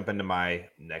go ahead and jump into my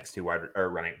next two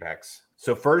running backs.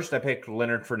 So first, I picked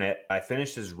Leonard Fournette. I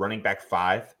finished as running back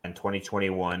 5 in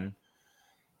 2021.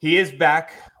 He is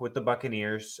back with the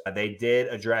Buccaneers. They did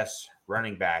address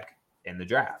running back in the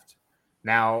draft.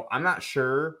 Now, I'm not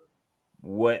sure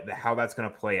how that's going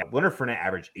to play out. Leonard Fournette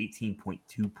averaged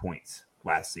 18.2 points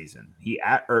last season.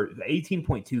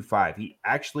 18.25. He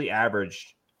actually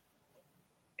averaged,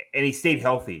 and he stayed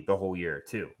healthy the whole year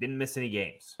too. Didn't miss any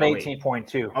games.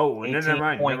 18.2. Oh, never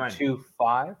mind.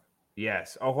 18.25.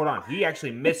 Yes. Oh, hold on. He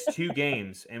actually missed 2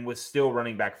 games and was still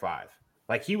running back 5.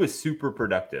 Like he was super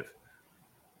productive.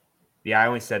 Yeah, I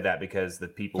only said that because the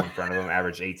people in front of him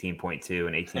averaged 18.2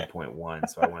 and 18.1.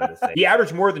 So I wanted to say he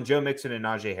averaged more than Joe Mixon and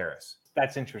Najee Harris.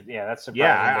 That's interesting. Yeah, that's surprising.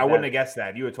 Yeah, I wouldn't have guessed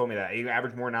that. You had told me that. He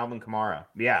averaged more than Alvin Kamara.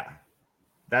 Yeah,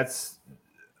 that's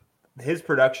his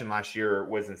production last year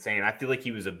was insane. I feel like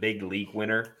he was a big league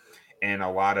winner, and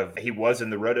he was in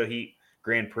the Roto Heat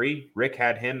Grand Prix. Rick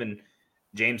had him and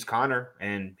James Conner,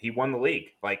 and he won the league.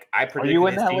 Like I predicted. Are you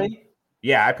in that league?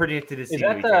 Yeah, I predicted his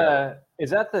team. Is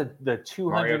that the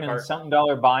 $200 and something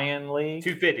buy-in league?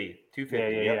 250.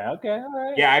 Yeah. Okay, all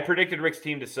right. Yeah, I predicted Rick's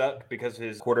team to suck because of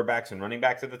his quarterbacks and running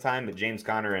backs at the time, but James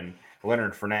Conner and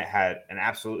Leonard Fournette had an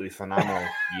absolutely phenomenal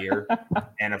year.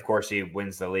 And of course he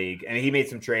wins the league. And he made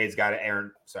some trades, got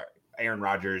Aaron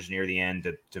Rodgers near the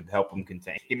end to help him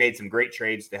contain. He made some great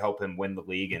trades to help him win the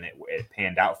league, and it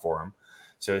panned out for him.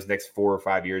 So his next 4 or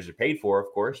 5 years are paid for,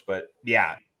 of course. But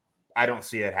yeah, I don't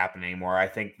see that happening anymore. I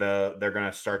think they're going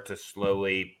to start to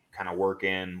slowly kind of work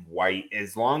in White.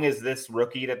 As long as this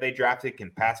rookie that they drafted can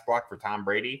pass block for Tom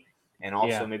Brady and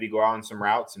also maybe go out on some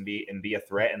routes and be a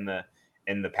threat in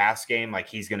the pass game, like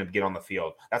he's going to get on the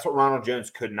field. That's what Ronald Jones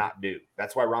could not do.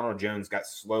 That's why Ronald Jones got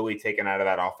slowly taken out of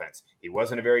that offense. He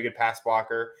wasn't a very good pass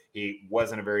blocker. He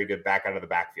wasn't a very good back out of the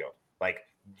backfield. Like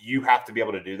you have to be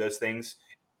able to do those things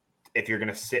if you're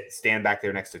going to stand back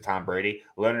there next to Tom Brady.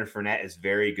 Leonard Fournette is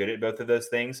very good at both of those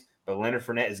things, but Leonard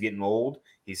Fournette is getting old.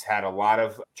 He's had a lot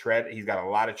of tread. He's got a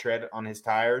lot of tread on his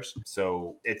tires.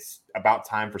 So it's about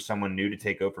time for someone new to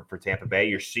take over for Tampa Bay.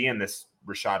 You're seeing this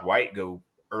Rachaad White go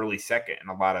early second in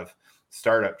a lot of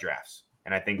startup drafts.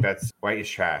 And I think White is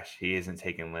trash. He isn't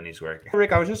taking Lenny's work.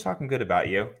 Rick, I was just talking good about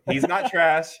you. He's not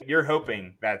trash. You're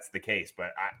hoping that's the case,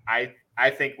 but I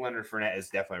think Leonard Fournette is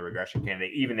definitely a regression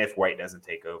candidate, even if White doesn't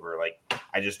take over. Like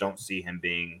I just don't see him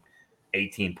being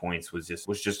 18 points was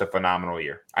just a phenomenal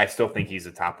year. I still think he's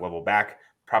a top level back,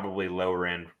 probably lower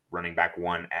end running back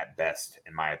 1 at best,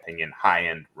 in my opinion, high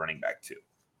end running back 2.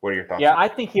 What are your thoughts? Yeah, I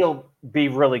think he'll be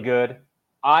really good.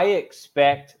 I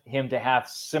expect him to have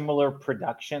similar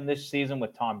production this season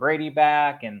with Tom Brady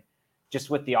back and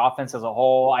just with the offense as a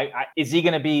whole. Is he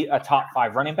going to be a top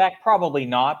 5 running back? Probably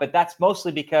not, but that's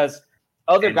mostly because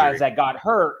other guys that got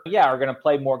hurt, are going to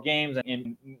play more games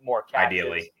and more catches.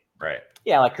 Ideally, right.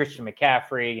 Yeah, like Christian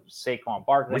McCaffrey, Saquon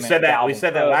Barkley. We said that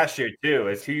last year too.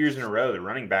 It's 2 years in a row. The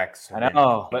running backs. I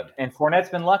know, and Fournette's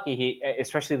been lucky. He,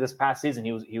 especially this past season,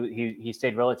 he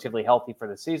stayed relatively healthy for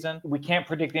the season. We can't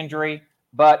predict injury,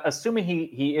 but assuming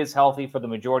he is healthy for the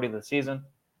majority of the season,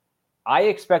 I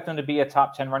expect him to be a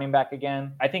top 10 running back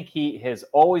again. I think he has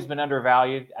always been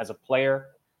undervalued as a player.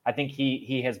 I think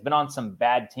he has been on some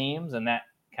bad teams, and that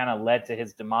kind of led to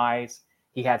his demise.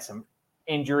 He had some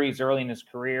injuries early in his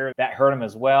career that hurt him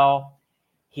as well.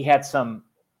 He had some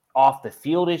off the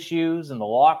field issues in the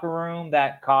locker room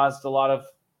that caused a lot of,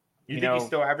 you think he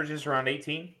still averages around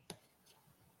 18?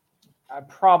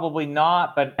 Probably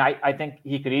not, but I think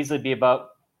he could easily be above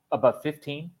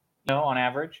 15, on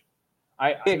average.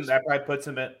 That probably puts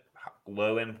him at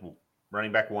low end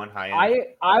running back 1, high end.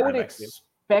 I would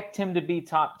expect him to be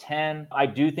top 10. I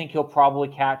do think he'll probably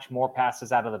catch more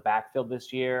passes out of the backfield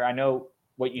this year. I know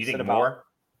what you said about more?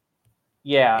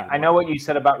 Yeah, I know what you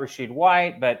said about Rachaad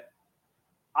White, but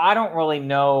I don't really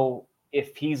know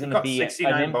if he's going to be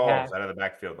 69 balls out of the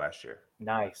backfield last year.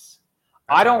 Nice.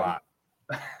 That's a lot.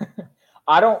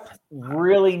 I don't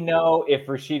really know if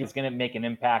Rachaad is going to make an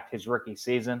impact his rookie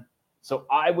season. So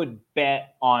I would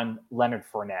bet on Leonard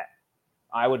Fournette.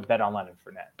 I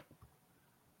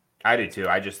do too.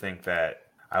 I just think that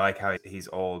I like how he's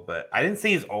old, but I didn't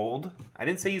say he's old. I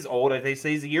didn't say he's old. I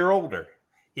say he's a year older.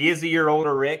 He is a year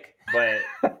older, Rick, but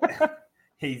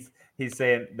he's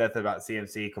saying that's about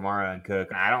CMC, Kamara, and Cook.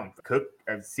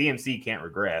 CMC can't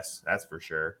regress. That's for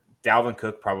sure. Dalvin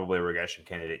Cook probably a regression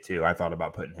candidate too. I thought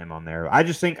about putting him on there. I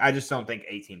just don't think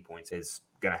 18 points is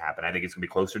going to happen. I think it's going to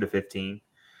be closer to 15.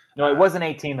 No, it wasn't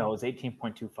 18 though. It was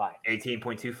 18.25.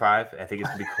 18.25. I think it's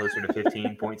going to be closer to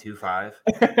 15.25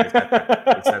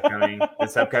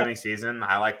 this upcoming season.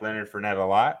 I like Leonard Fournette a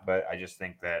lot, but I just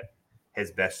think that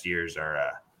his best years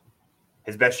are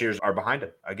behind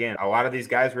him. Again, a lot of these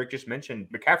guys Rick just mentioned,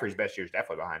 McCaffrey's best years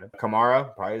definitely behind him.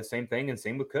 Kamara, probably the same thing, and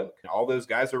same with Cook. All those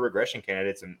guys are regression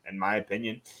candidates, in my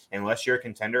opinion. Unless you're a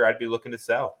contender, I'd be looking to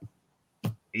sell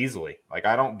easily. Like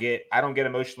I don't get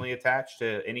emotionally attached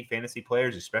to any fantasy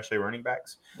players, especially running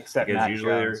backs. Except because Matt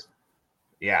Jones.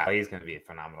 He's going to be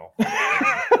phenomenal. He's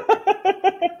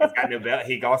got no belt.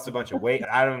 He lost a bunch of weight.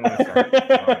 I don't want to start. But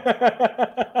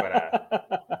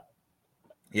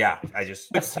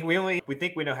we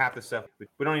think we know half the stuff.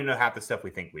 We don't even know half the stuff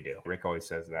we think we do. Rick always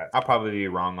says that. I'll probably be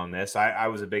wrong on this. I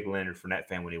was a big Leonard Fournette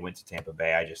fan when he went to Tampa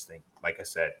Bay. I just think, like I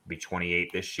said, be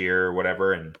 28 this year or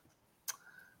whatever, and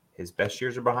his best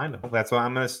years are behind him. That's why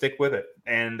I'm going to stick with it.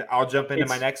 And I'll jump into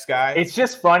my next guy. It's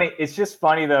just funny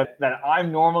though that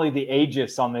I'm normally the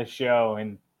ageist on this show,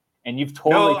 and you've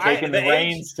totally taken the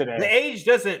reins today.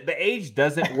 The age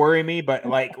doesn't worry me, but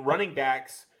like running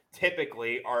backs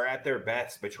typically are at their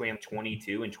best between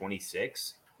 22 and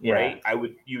 26, right?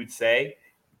 You would say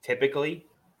typically,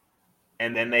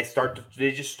 and then they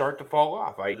just start to fall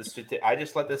off. I just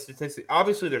let the statistics.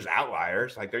 Obviously, there's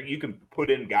outliers. Like you can put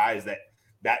in guys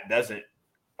that doesn't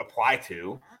apply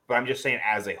to, but I'm just saying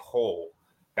as a whole,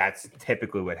 that's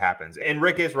typically what happens. And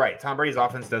Rick is right. Tom Brady's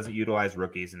offense doesn't utilize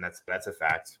rookies, and that's a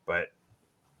fact. But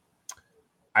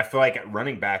I feel like at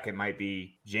running back, it might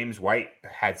be James White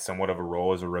had somewhat of a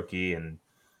role as a rookie, and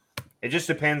it just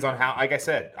depends on how. Like I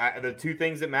said, the two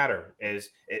things that matter is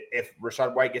if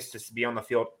Rachaad White gets to be on the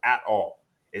field at all,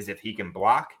 is if he can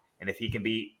block and if he can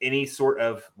be any sort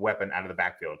of weapon out of the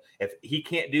backfield. If he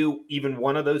can't do even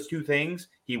one of those two things,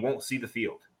 he won't see the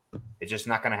field. It's just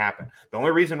not going to happen. The only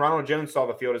reason Ronald Jones saw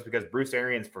the field is because Bruce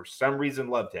Arians, for some reason,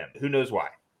 loved him. Who knows why?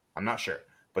 I'm not sure.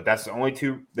 But that's the only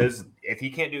two. If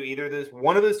he can't do either of those,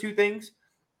 one of those two things,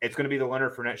 it's going to be the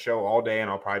Leonard Fournette show all day,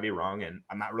 and I'll probably be wrong. And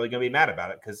I'm not really going to be mad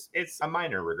about it because it's a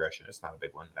minor regression. It's not a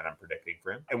big one that I'm predicting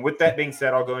for him. And with that being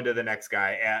said, I'll go into the next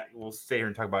guy. We'll stay here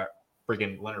and talk about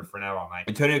freaking Leonard Fournette all night.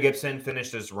 Antonio Gibson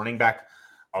finished as running back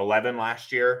 11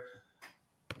 last year.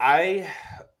 I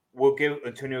will give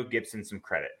Antonio Gibson some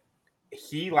credit.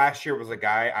 He last year was a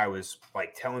guy I was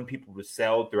like telling people to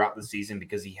sell throughout the season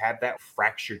because he had that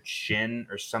fractured shin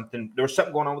or something. There was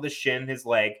something going on with his shin, his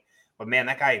leg. But man,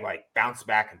 that guy like bounced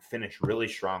back and finished really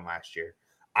strong last year.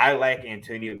 I like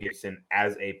Antonio Gibson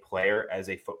as a player, as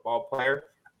a football player.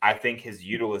 I think his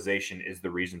utilization is the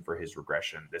reason for his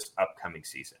regression this upcoming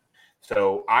season.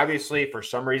 So obviously, for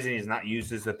some reason, he's not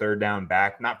used as a third down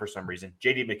back. Not for some reason.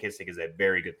 J.D. McKissic is a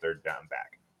very good third down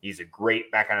back. He's a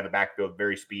great back out of the backfield,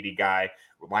 very speedy guy.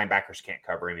 Linebackers can't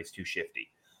cover him. He's too shifty.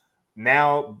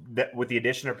 Now, with the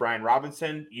addition of Brian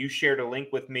Robinson, you shared a link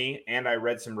with me, and I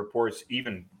read some reports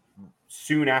even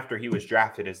soon after he was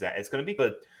drafted, is that it's going to be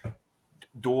a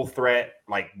dual threat,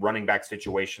 like running back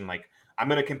situation. Like I'm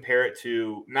going to compare it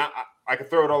to I could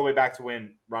throw it all the way back to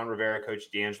when Ron Rivera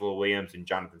coached D'Angelo Williams and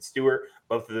Jonathan Stewart.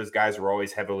 Both of those guys were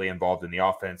always heavily involved in the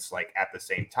offense, like at the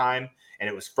same time. And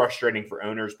it was frustrating for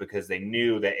owners because they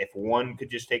knew that if one could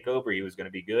just take over, he was going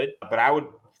to be good. But I would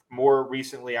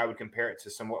compare it to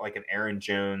somewhat like an Aaron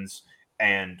Jones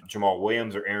and Jamal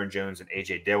Williams, or Aaron Jones and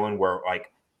A.J. Dillon, where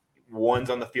like one's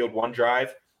on the field one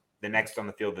drive, the next on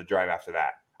the field the drive after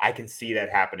that. I can see that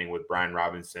happening with Brian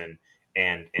Robinson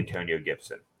and Antonio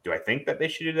Gibson. Do I think that they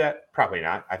should do that? Probably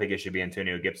not. I think it should be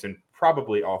Antonio Gibson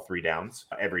probably all 3 downs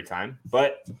every time,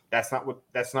 but that's not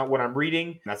what I'm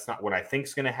reading. That's not what I think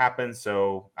is going to happen.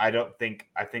 So I think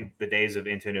the days of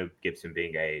Antonio Gibson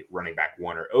being a running back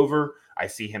 1 are over. I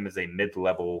see him as a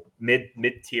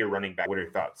mid-tier running back. What are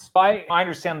your thoughts? I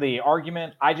understand the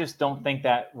argument. I just don't think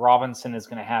that Robinson is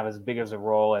going to have as big as a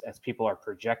role as people are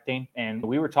projecting. And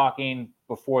we were talking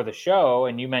before the show,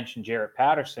 and you mentioned Jarrett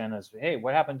Patterson as, hey,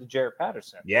 what happened to Jarrett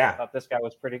Patterson? Yeah. I thought this guy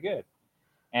was pretty good.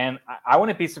 And I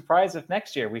wouldn't be surprised if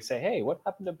next year we say, hey, what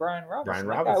happened to Brian Robinson?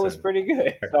 That guy was pretty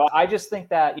good. So I just think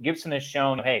that Gibson has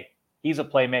shown, hey, he's a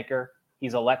playmaker.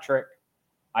 He's electric.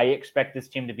 I expect this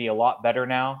team to be a lot better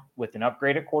now with an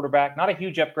upgraded quarterback. Not a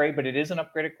huge upgrade, but it is an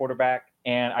upgraded quarterback.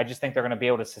 And I just think they're going to be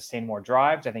able to sustain more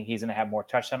drives. I think he's going to have more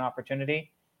touchdown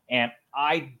opportunity. And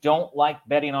I don't like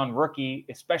betting on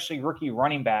especially rookie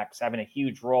running backs having a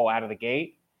huge role out of the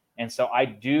gate. And so I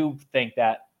do think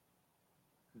that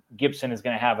Gibson is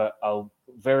going to have a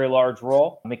very large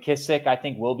role. McKissick, I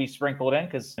think, will be sprinkled in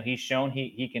because he's shown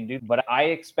he can do. But I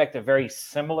expect a very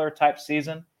similar type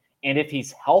season. And if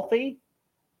he's healthy,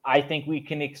 I think we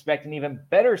can expect an even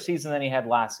better season than he had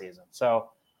last season. So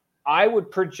I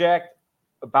would project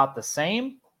about the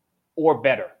same or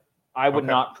better. I would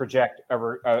not project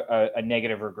a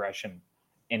negative regression,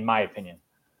 in my opinion.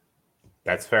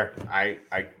 That's fair. I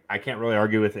can't really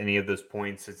argue with any of those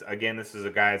points. This is a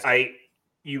guy.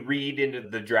 You read into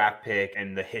the draft pick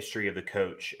and the history of the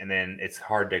coach, and then it's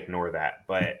hard to ignore that.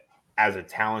 But as a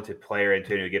talented player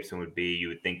Antonio Gibson would be, you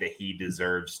would think that he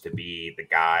deserves to be the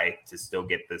guy to still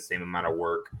get the same amount of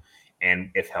work. And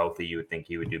if healthy, you would think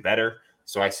he would do better.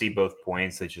 So I see both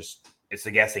points. It's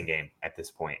a guessing game at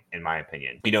this point, in my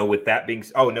opinion. With that being,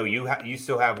 you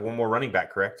still have one more running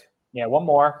back, correct? Yeah, one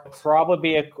more. Probably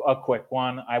be a quick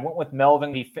one. I went with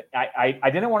Melvin.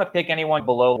 I didn't want to pick anyone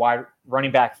below wide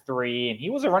running back 3, and he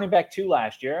was a running back 2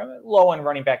 last year. Low end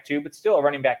running back 2, but still a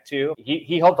running back 2.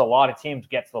 He helped a lot of teams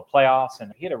get to the playoffs,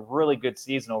 and he had a really good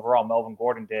season overall. Melvin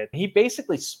Gordon did. He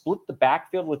basically split the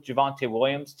backfield with Javonte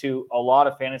Williams. To a lot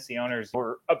of fantasy owners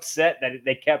were upset that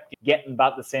they kept getting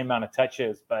about the same amount of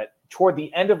touches. But toward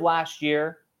the end of last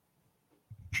year,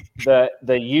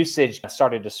 the usage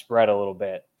started to spread a little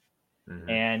bit. Mm-hmm.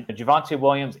 And Javonte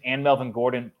Williams and Melvin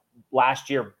Gordon last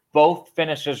year both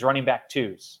finished as running back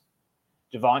 2s.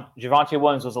 Javonte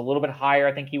Williams was a little bit higher.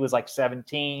 I think he was like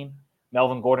 17.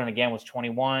 Melvin Gordon, again, was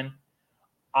 21.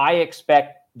 I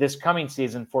expect this coming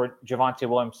season for Javonte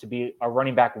Williams to be a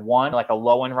running back 1, like a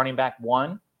low-end running back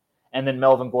 1, and then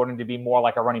Melvin Gordon to be more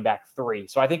like a running back 3.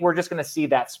 So I think we're just going to see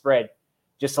that spread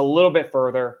just a little bit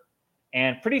further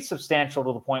and pretty substantial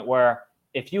to the point where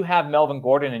if you have Melvin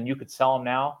Gordon and you could sell him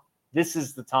now, this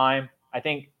is the time. I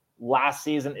think last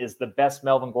season is the best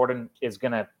Melvin Gordon is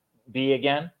going to be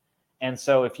again. And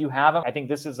so if you have him, I think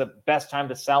this is the best time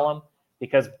to sell him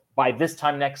because by this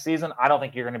time next season, I don't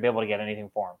think you're going to be able to get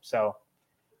anything for him. So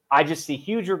I just see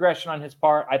huge regression on his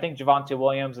part. I think Javonte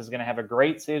Williams is going to have a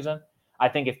great season. I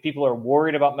think if people are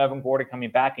worried about Melvin Gordon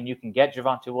coming back and you can get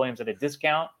Javonte Williams at a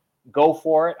discount, go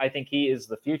for it. I think he is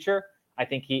the future. I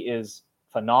think he is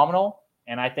phenomenal.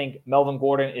 And I think Melvin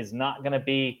Gordon is not going to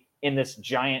be in this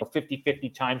giant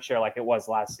 50-50 timeshare like it was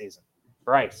last season.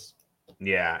 Bryce.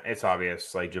 Yeah, it's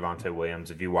obvious. Like Javonte Williams,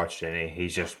 if you watched any,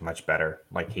 he's just much better.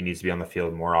 Like he needs to be on the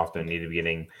field more often, need to be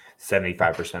getting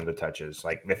 75% of the touches.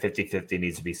 Like the 50-50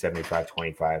 needs to be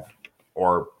 75-25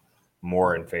 or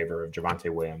more in favor of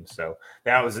Javonte Williams. So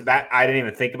that was that. I didn't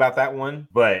even think about that one,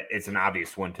 but it's an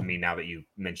obvious one to me now that you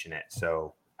mention it.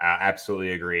 So I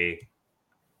absolutely agree.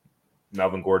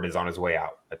 Melvin Gordon is on his way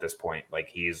out at this point. Like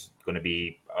he's going to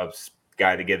be a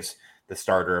guy that gives the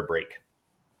starter a break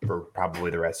for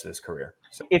probably the rest of his career.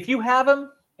 So if you have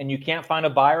him and you can't find a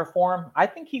buyer for him, I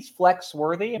think he's flex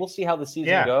worthy. We'll see how the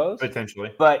season goes.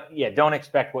 Potentially. But yeah, don't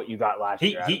expect what you got last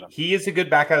year. He is a good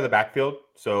back out of the backfield,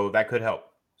 so that could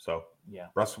help. So yeah,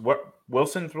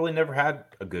 Wilson's really never had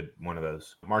a good one of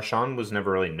those. Marshawn was never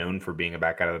really known for being a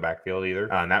back out of the backfield either.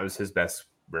 And that was his best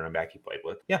running back he played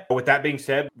with. Yeah. But with that being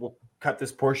said, we'll cut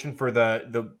this portion for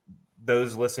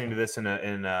those listening to this in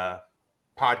a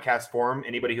podcast form.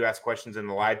 Anybody who has questions in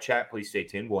the live chat, please stay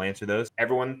tuned. We'll answer those.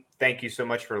 Everyone, thank you so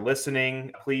much for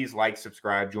listening. Please like,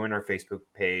 subscribe, join our Facebook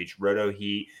page, Roto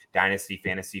Heat Dynasty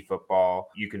Fantasy Football.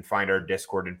 You can find our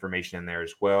Discord information in there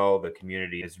as well. The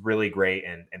community is really great,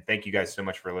 and thank you guys so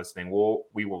much for listening.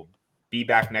 We will be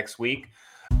back next week.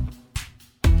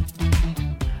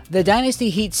 The Dynasty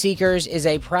Heat Seekers is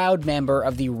a proud member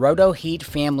of the Roto Heat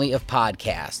family of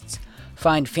podcasts.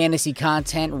 Find fantasy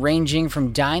content ranging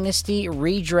from Dynasty,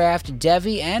 Redraft,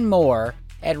 Devy, and more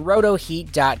at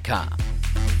rotoheat.com.